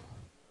that something?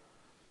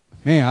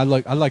 Man,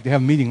 I'd like to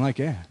have a meeting like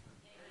that.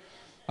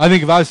 I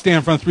think if I was standing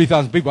in front of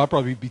 3,000 people, I'd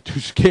probably be too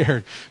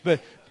scared. But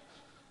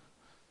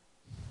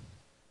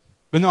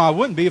no, I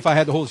wouldn't be if I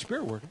had the Holy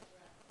Spirit working.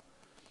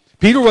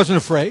 Peter wasn't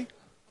afraid.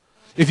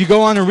 If you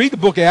go on and read the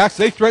book of Acts,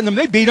 they threatened him,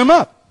 they beat him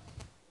up.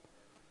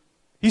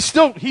 He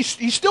still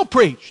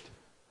preached.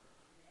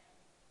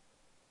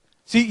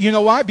 See, you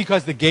know why?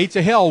 Because the gates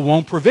of hell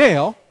won't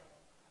prevail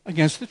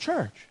against the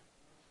church.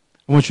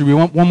 I want you to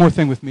read one more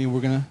thing with me.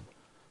 We're gonna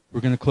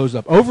close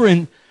up. Over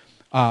in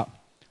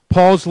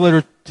Paul's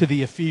letter to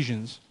the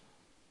Ephesians,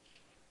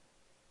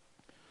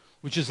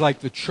 which is like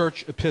the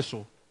church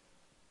epistle.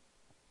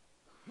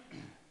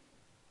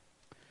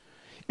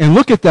 And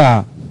look at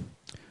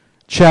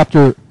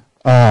chapter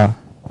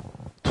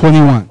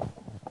 21.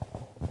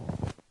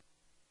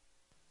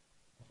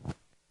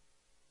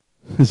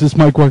 Is this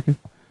mic working?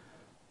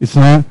 It's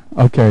not?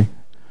 Okay.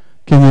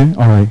 Can you?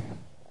 All right.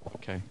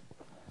 Okay.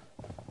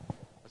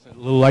 The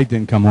little light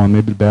didn't come on.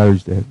 Maybe the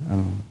battery's dead. I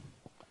don't know.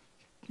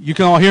 You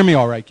can all hear me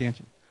all right, can't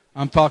you?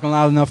 I'm talking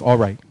loud enough? All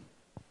right.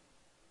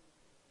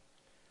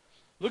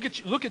 Look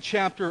at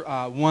chapter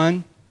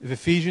 1 of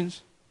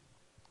Ephesians.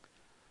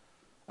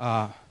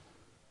 And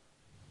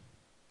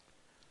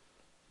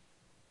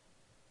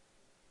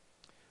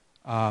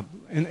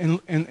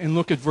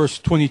look at verse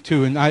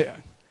 22. And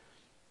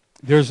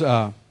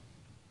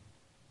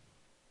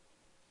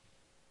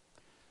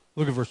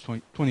look at verse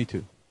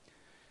 22.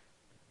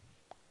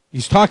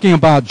 He's talking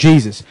about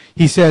Jesus.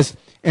 He says,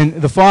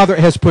 and the Father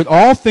has put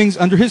all things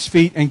under his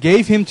feet and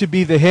gave him to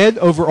be the head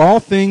over all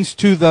things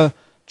to the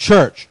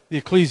church, the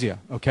ecclesia,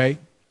 okay?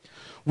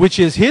 Which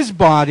is his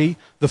body,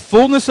 the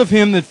fullness of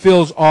him that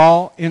fills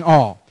all in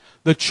all.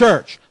 The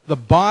church, the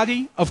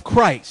body of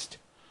Christ,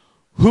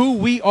 who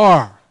we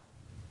are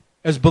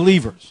as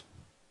believers.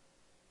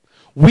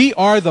 We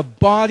are the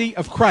body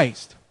of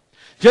Christ.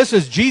 Just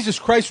as Jesus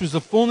Christ was the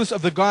fullness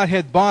of the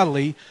Godhead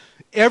bodily,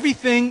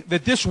 everything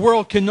that this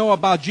world can know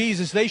about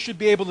Jesus, they should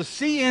be able to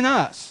see in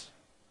us.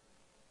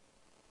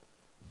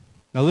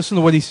 Now listen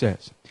to what he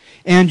says.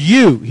 And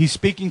you, he's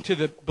speaking to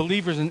the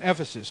believers in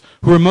Ephesus,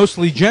 who are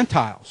mostly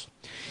Gentiles.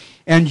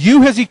 And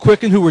you has he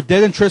quickened who were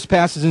dead in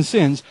trespasses and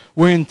sins,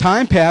 where in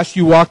time past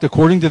you walked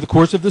according to the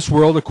course of this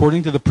world,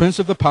 according to the prince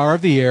of the power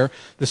of the air,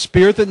 the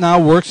spirit that now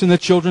works in the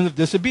children of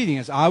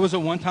disobedience. I was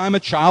at one time a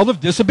child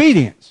of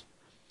disobedience,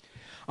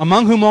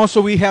 among whom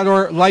also we had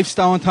our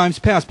lifestyle in times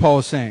past, Paul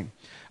is saying.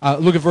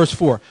 Look at verse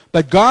 4.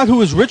 But God,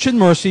 who is rich in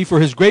mercy,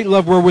 for his great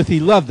love wherewith he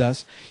loved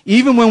us,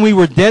 even when we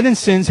were dead in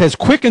sins, has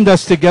quickened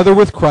us together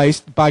with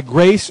Christ. By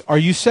grace are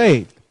you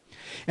saved.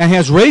 And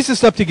has raised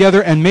us up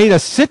together and made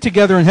us sit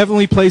together in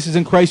heavenly places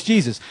in Christ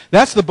Jesus.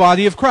 That's the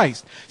body of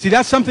Christ. See,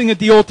 that's something that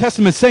the Old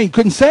Testament saint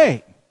couldn't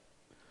say.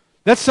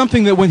 That's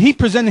something that when he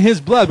presented his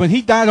blood, when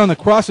he died on the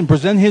cross and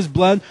presented his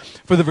blood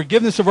for the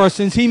forgiveness of our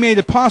sins, he made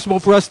it possible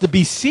for us to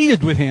be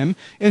seated with him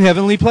in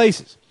heavenly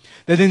places.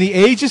 That in the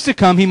ages to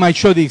come he might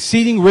show the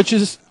exceeding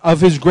riches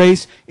of his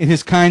grace in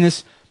his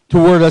kindness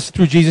toward us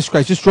through Jesus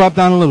Christ. Just drop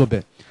down a little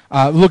bit.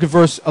 Look at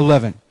verse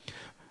 11.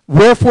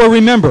 Wherefore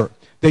remember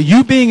that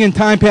you being in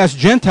time past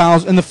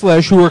Gentiles in the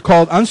flesh, who were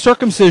called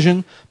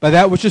uncircumcision by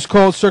that which is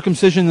called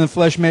circumcision in the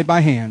flesh made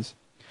by hands.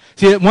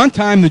 See, at one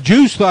time the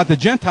Jews thought the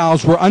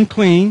Gentiles were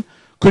unclean,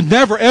 could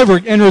never ever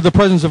enter the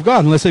presence of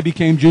God unless they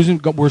became Jews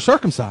and were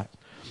circumcised.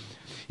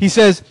 He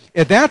says,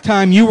 at that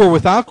time you were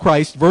without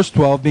Christ, verse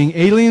 12, being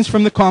aliens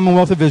from the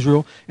commonwealth of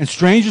Israel and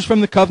strangers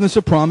from the covenants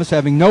of promise,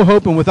 having no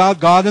hope and without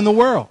God in the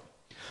world.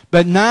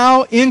 But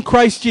now in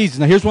Christ Jesus,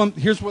 now here's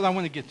what I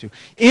want to get to.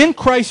 In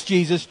Christ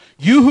Jesus,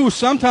 you who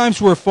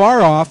sometimes were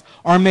far off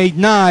are made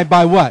nigh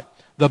by what?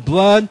 The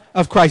blood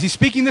of Christ. He's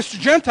speaking this to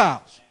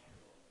Gentiles.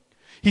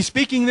 He's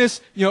speaking this,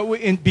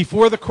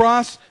 before the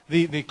cross,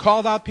 the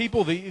called out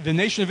people, the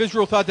nation of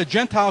Israel thought the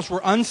Gentiles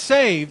were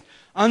unsaved,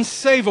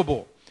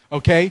 unsavable.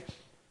 Okay?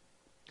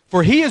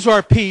 For he is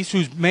our peace,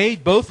 who's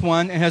made both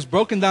one and has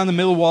broken down the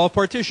middle wall of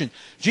partition.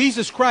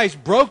 Jesus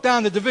Christ broke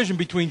down the division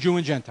between Jew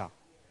and Gentile.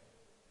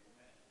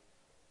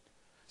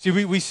 See,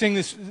 we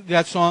sing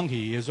that song,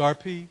 He is our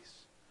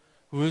peace,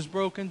 who has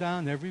broken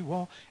down every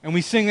wall. And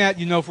we sing that,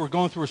 if we're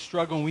going through a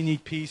struggle and we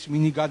need peace, we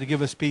need God to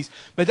give us peace.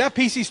 But that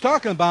peace he's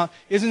talking about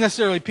isn't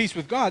necessarily peace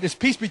with God. It's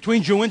peace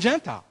between Jew and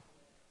Gentile.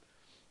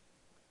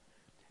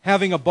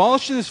 Having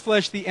abolished in his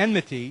flesh the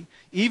enmity,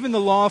 even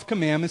the law of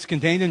commandments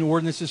contained in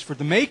ordinances, for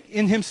to make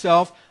in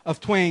himself of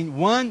twain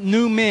one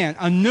new man,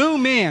 a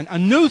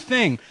new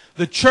thing.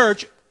 The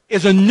church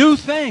is a new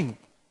thing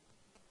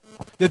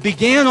that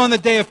began on the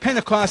day of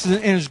Pentecost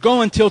and is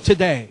going till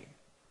today.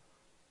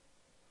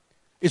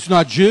 It's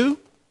not Jew,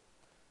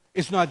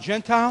 it's not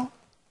Gentile,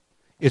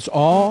 it's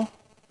all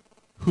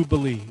who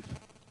believe.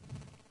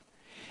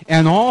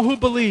 And all who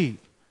believe,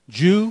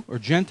 Jew or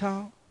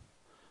Gentile,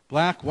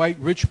 black, white,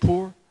 rich,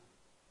 poor,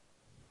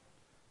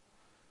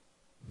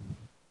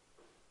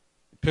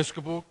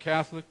 Episcopal,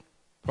 Catholic,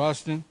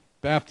 Protestant,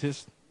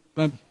 Baptist,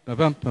 pick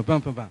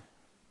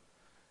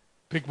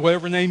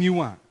whatever name you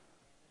want.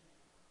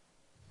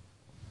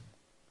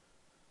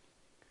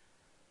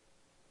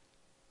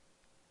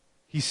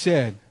 He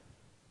said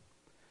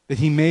that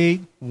he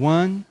made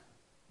one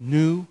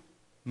new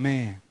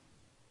man.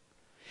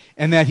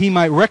 And that he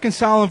might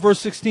reconcile, in verse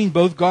 16,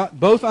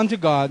 both unto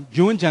God,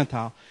 Jew and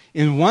Gentile,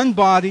 in one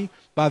body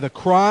by the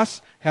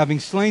cross, having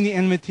slain the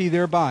enmity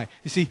thereby.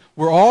 You see,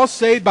 we're all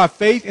saved by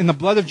faith in the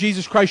blood of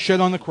Jesus Christ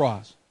shed on the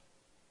cross.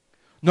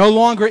 No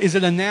longer is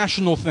it a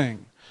national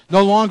thing.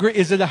 No longer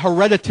is it a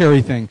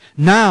hereditary thing.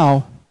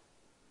 Now,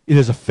 it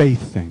is a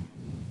faith thing.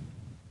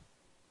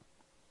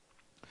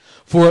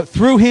 For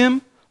through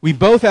him, we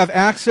both have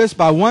access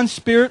by one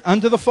Spirit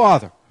unto the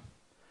Father.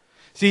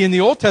 See, in the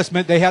Old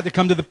Testament, they had to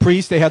come to the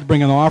priest. They had to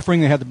bring an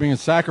offering. They had to bring a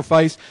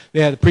sacrifice.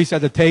 The priest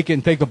had to take it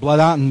and take the blood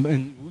out.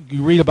 And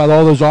you read about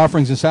all those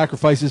offerings and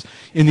sacrifices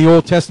in the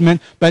Old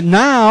Testament. But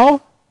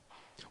now,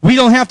 we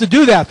don't have to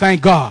do that,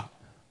 thank God.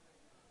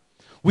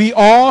 We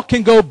all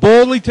can go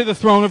boldly to the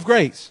throne of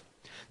grace.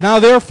 Now,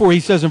 therefore, he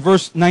says in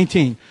verse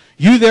 19,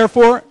 you,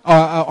 therefore,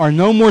 are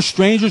no more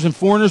strangers and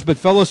foreigners, but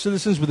fellow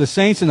citizens with the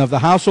saints and of the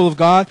household of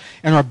God,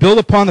 and are built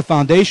upon the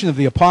foundation of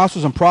the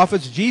apostles and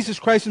prophets, Jesus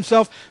Christ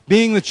himself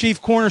being the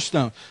chief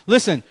cornerstone.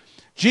 Listen,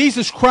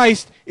 Jesus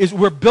Christ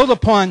we're built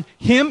upon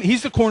him.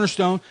 He's the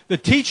cornerstone. The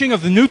teaching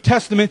of the New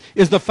Testament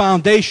is the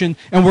foundation,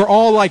 and we're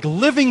all like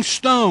living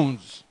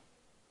stones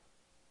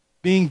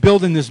being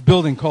built in this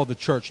building called the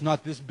church,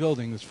 not this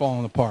building that's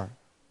falling apart.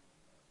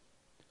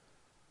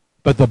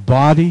 But the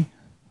body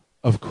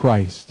of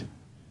Christ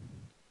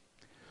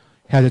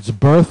had its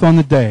birth on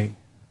the day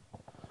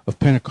of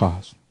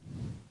Pentecost.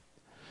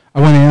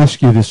 I want to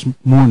ask you this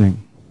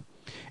morning,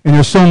 and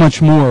there's so much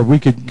more. We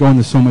could go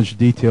into so much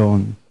detail,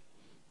 and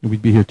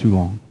we'd be here too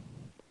long.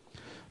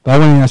 But I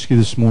want to ask you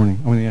this morning,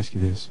 I want to ask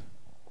you this.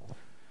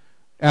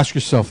 Ask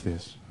yourself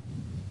this.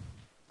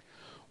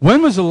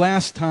 When was the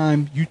last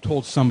time you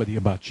told somebody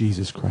about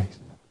Jesus Christ?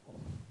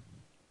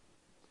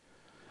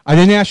 I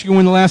didn't ask you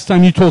when the last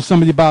time you told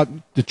somebody about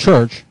the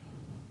church.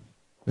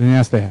 I didn't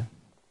ask that.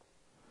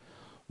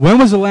 When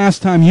was the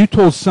last time you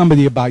told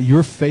somebody about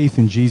your faith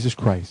in Jesus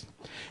Christ?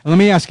 And let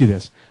me ask you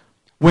this.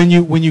 When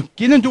you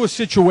get into a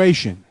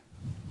situation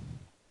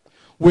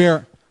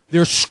where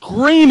they're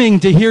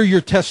screaming to hear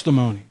your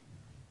testimony,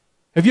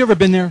 have you ever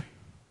been there?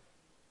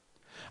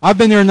 I've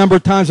been there a number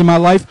of times in my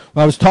life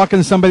when I was talking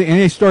to somebody and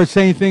they started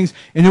saying things,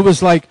 and it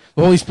was like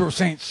the Holy Spirit was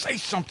saying, say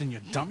something, you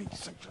dummy.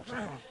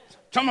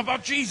 Tell them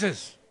about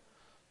Jesus.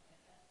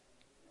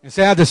 And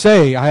sad to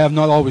say, I have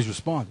not always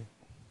responded.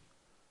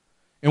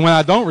 And when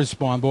I don't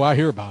respond, boy, I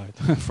hear about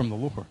it from the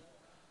Lord.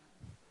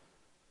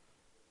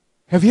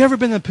 Have you ever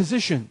been in a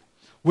position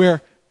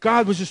where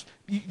God was just,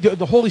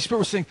 the Holy Spirit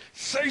was saying,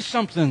 say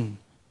something,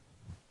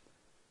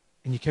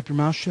 and you kept your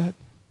mouth shut?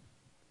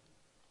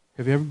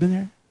 Have you ever been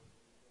there?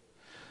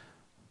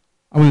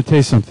 I want to tell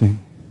you something.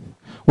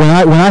 When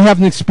I have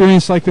an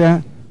experience like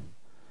that,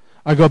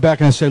 I go back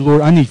and I say,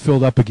 Lord, I need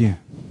filled up again.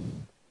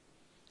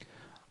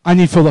 I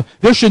need filled up.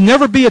 There should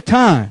never be a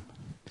time,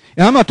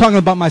 and I'm not talking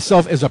about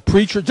myself as a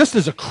preacher, just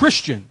as a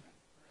Christian.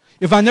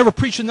 If I never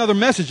preach another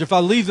message, if I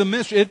leave the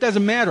ministry, it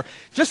doesn't matter.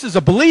 Just as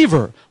a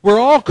believer, we're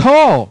all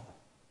called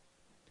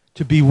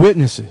to be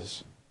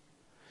witnesses.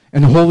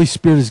 And the Holy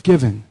Spirit is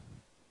given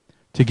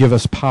to give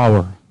us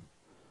power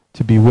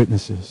to be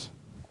witnesses.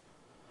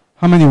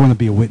 How many want to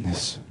be a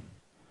witness?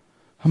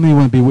 How many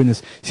want to be a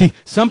witness? See,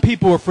 some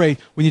people are afraid.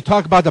 When you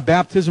talk about the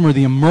baptism or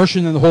the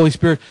immersion in the Holy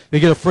Spirit, they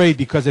get afraid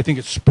because they think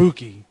it's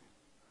spooky.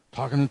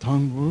 Talking in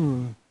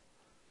tongues.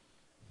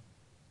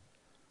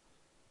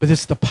 But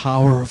it's the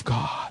power of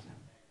God.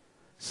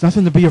 It's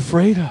nothing to be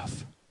afraid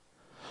of.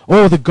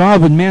 Oh, that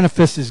God would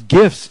manifest his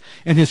gifts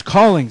and his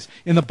callings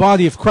in the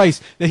body of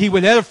Christ, that he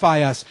would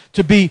edify us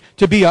to be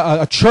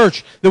a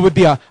church that would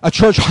be a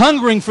church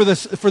hungering for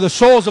the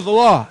souls of the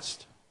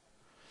lost.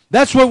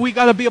 That's what we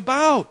got to be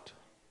about.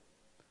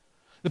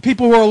 The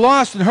people who are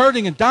lost and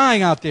hurting and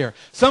dying out there.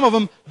 Some of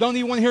them don't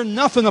even want to hear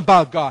nothing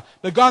about God.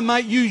 But God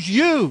might use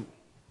you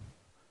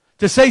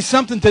to say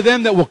something to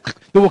them that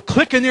will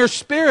click in their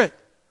spirit.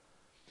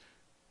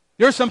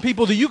 There are some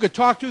people that you could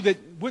talk to that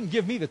wouldn't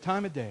give me the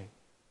time of day.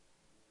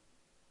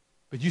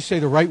 But you say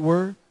the right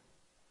word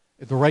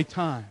at the right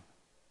time,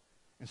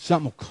 and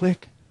something will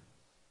click.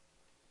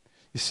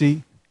 You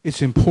see,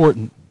 it's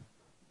important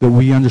that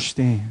we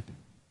understand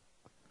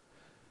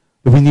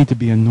that we need to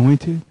be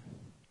anointed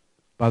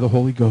by the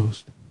Holy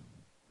Ghost.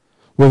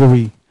 Whether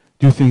we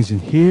do things in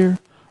here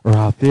or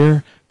out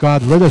there,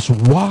 God, let us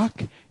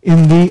walk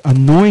in the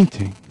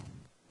anointing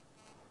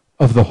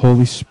of the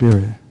Holy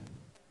Spirit.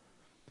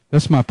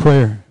 That's my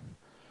prayer.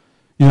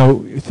 You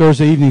know,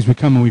 Thursday evenings we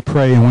come and we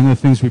pray, and one of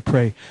the things we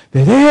pray,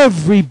 that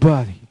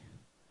everybody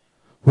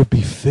would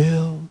be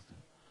filled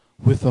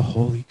with the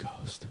Holy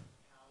Ghost.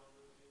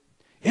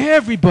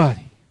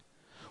 Everybody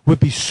would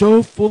be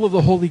so full of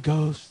the Holy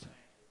Ghost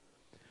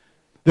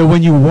that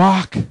when you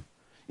walk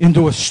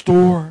into a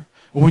store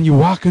or when you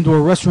walk into a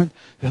restaurant,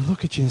 they'll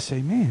look at you and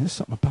say, man, there's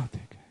something about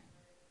that guy.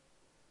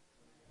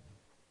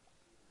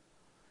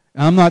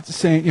 And I'm not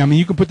saying, I mean,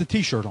 you can put the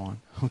t-shirt on,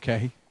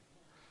 okay?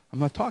 I'm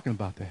not talking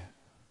about that.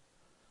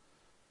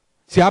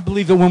 See, I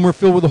believe that when we're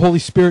filled with the Holy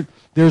Spirit,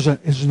 there's an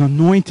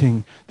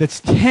anointing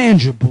that's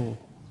tangible,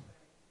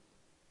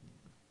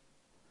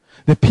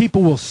 that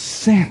people will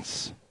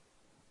sense.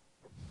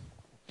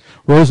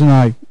 Rose and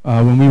I,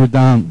 when we went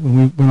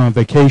on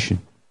vacation,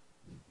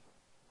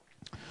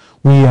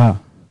 we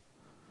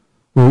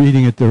were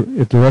eating at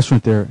the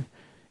restaurant there,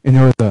 and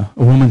there was a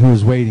woman who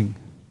was waiting,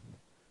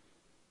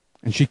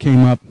 and she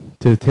came up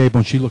to the table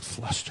and she looked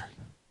flustered.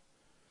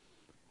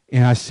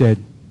 And I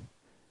said,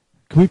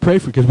 can we pray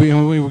for you? Because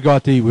when we go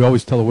out to eat, we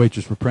always tell the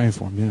waitress we're praying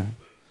for them, you know.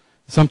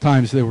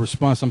 Sometimes they'll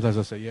respond. Sometimes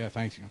I'll say, yeah,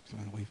 thanks.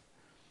 Leave.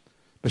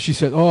 But she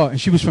said, oh,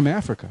 and she was from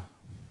Africa.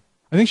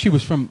 I think she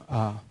was from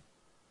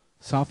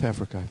South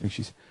Africa, I think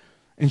she's.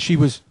 And she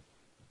was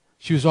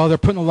all there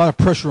putting a lot of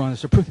pressure on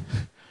us.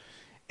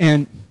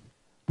 And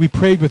we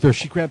prayed with her.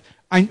 She grabbed,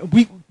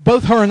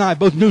 both her and I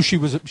both knew she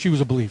was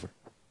a believer.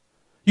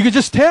 You could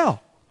just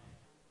tell.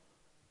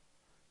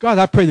 God,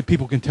 I pray that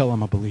people can tell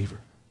I'm a believer.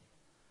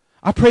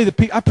 I pray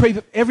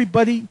that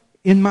everybody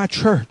in my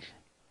church.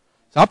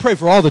 So I pray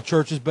for all the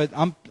churches, but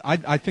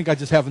I think I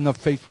just have enough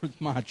faith with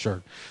my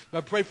church.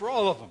 I pray for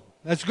all of them.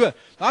 That's good.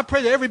 I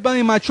pray that everybody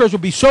in my church will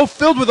be so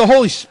filled with the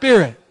Holy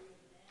Spirit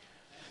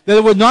that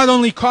it would not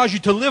only cause you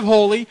to live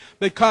holy,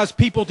 but cause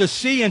people to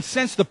see and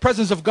sense the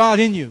presence of God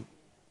in you.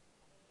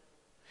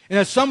 And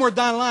as somewhere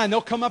down the line,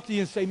 they'll come up to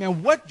you and say,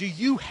 man, what do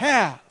you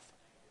have?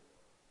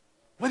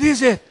 What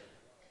is it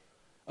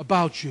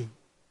about you?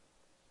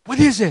 What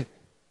is it?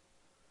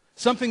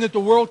 Something that the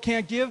world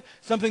can't give,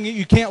 something that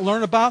you can't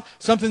learn about,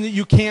 something that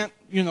you can't,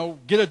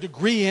 get a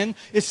degree in.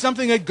 It's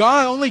something that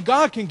only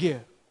God can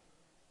give.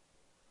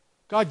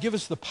 God, give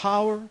us the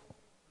power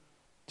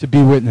to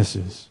be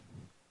witnesses.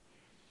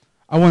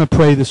 I want to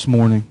pray this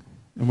morning,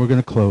 and we're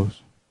going to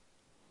close.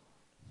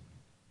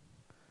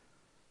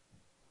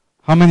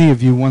 How many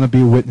of you want to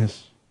be a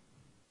witness?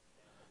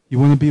 You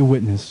want to be a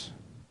witness?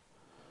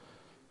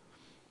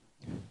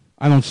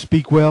 I don't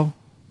speak well.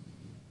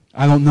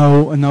 I don't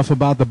know enough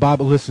about the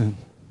Bible. Listen,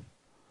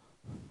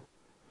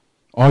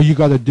 all you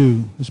got to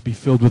do is be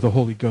filled with the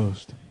Holy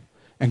Ghost,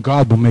 and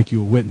God will make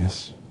you a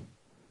witness.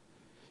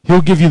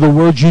 He'll give you the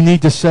words you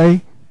need to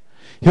say.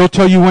 He'll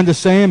tell you when to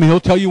say them, and He'll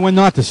tell you when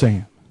not to say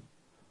them.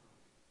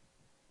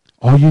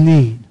 All you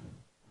need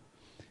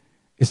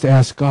is to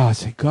ask God,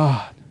 say,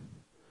 God,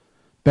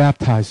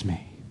 baptize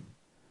me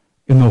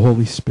in the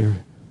Holy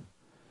Spirit.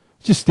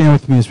 Just stand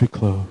with me as we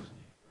close.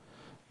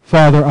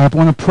 Father, I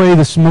want to pray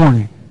this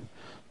morning.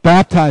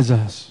 Baptize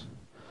us.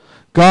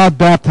 God,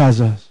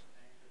 baptize us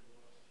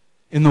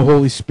in the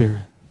Holy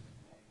Spirit.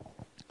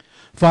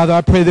 Father,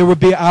 I pray there would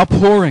be an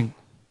outpouring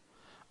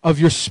of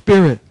your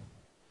Spirit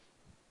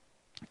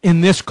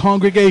in this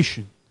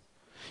congregation,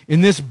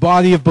 in this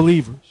body of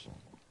believers.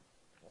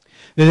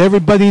 That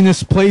everybody in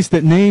this place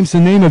that names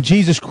the name of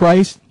Jesus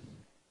Christ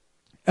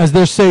as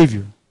their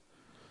Savior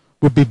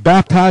would be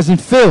baptized and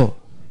filled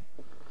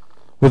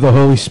with the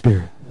Holy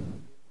Spirit.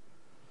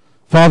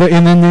 Father,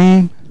 in the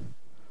name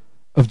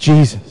of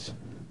Jesus.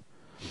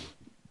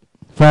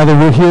 Father,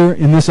 we're here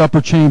in this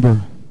upper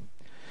chamber,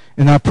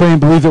 and I pray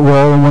and believe that we're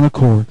all in one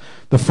accord.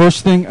 The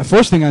first thing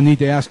I need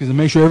to ask is to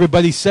make sure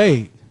everybody's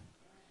saved.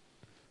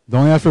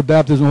 Don't ask for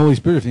baptism of the Holy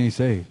Spirit if you ain't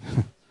saved.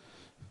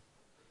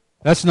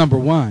 That's number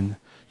one.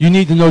 You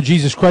need to know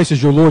Jesus Christ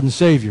as your Lord and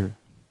Savior.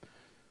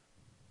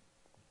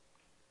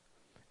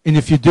 And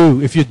if you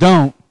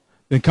don't,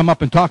 then come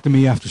up and talk to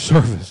me after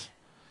service.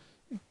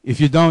 If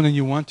you don't and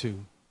you want to,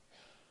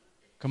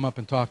 come up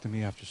and talk to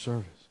me after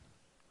service.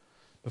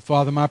 But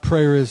Father, my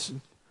prayer is,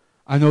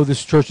 I know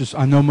this church is,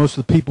 I know most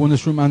of the people in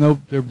this room, I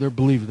know they're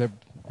believers.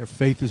 Their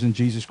faith is in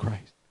Jesus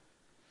Christ.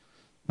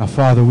 Now,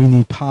 Father, we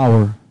need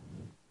power.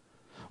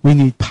 We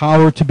need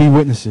power to be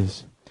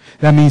witnesses.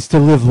 That means to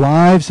live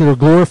lives that are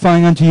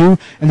glorifying unto you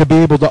and to be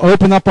able to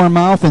open up our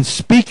mouth and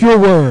speak your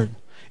word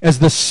as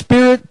the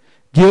Spirit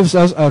gives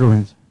us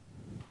utterance.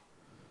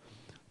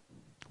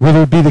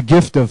 Whether it be the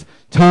gift of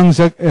tongues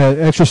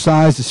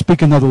exercise to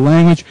speak another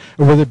language,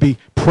 or whether it be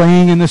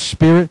praying in the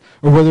Spirit,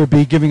 or whether it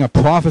be giving a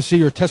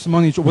prophecy or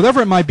testimony,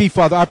 whatever it might be,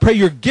 Father, I pray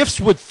your gifts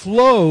would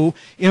flow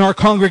in our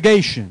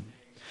congregation,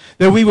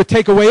 that we would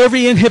take away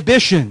every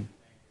inhibition,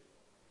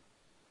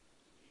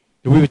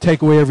 that we would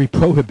take away every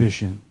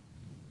prohibition,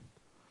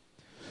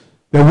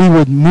 that we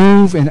would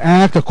move and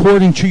act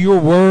according to your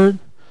word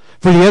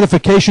for the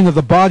edification of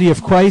the body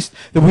of Christ,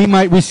 that we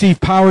might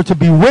receive power to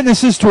be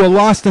witnesses to a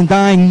lost and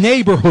dying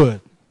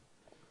neighborhood.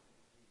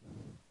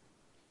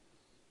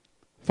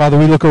 Father,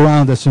 we look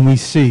around us and we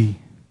see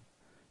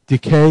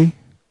decay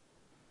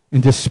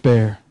and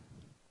despair,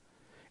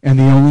 and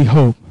the only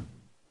hope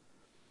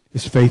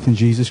is faith in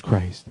Jesus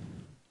Christ.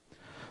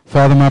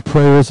 Father, my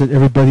prayer is that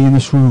everybody in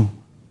this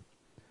room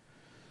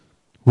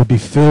will be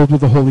filled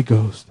with the Holy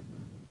Ghost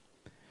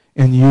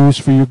and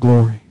used for your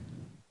glory.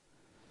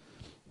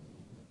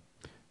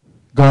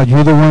 God,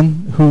 you're the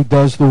one who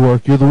does the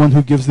work. You're the one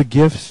who gives the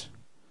gifts.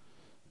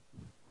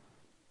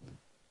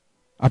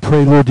 I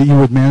pray, Lord, that you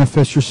would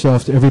manifest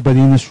yourself to everybody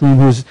in this room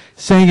who is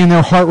saying in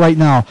their heart right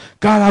now,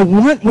 God, I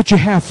want what you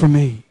have for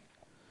me.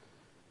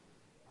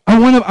 I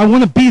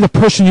want to be the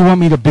person you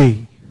want me to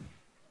be.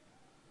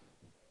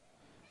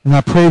 And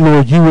I pray,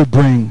 Lord, you would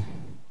bring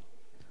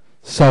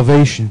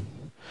salvation.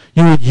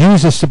 You would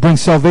use us to bring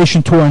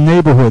salvation to our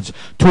neighborhoods,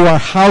 to our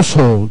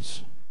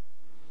households.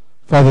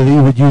 Father, that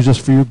you would use us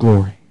for your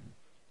glory.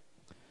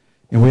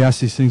 And we ask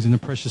these things in the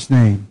precious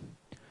name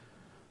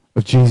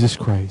of Jesus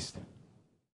Christ.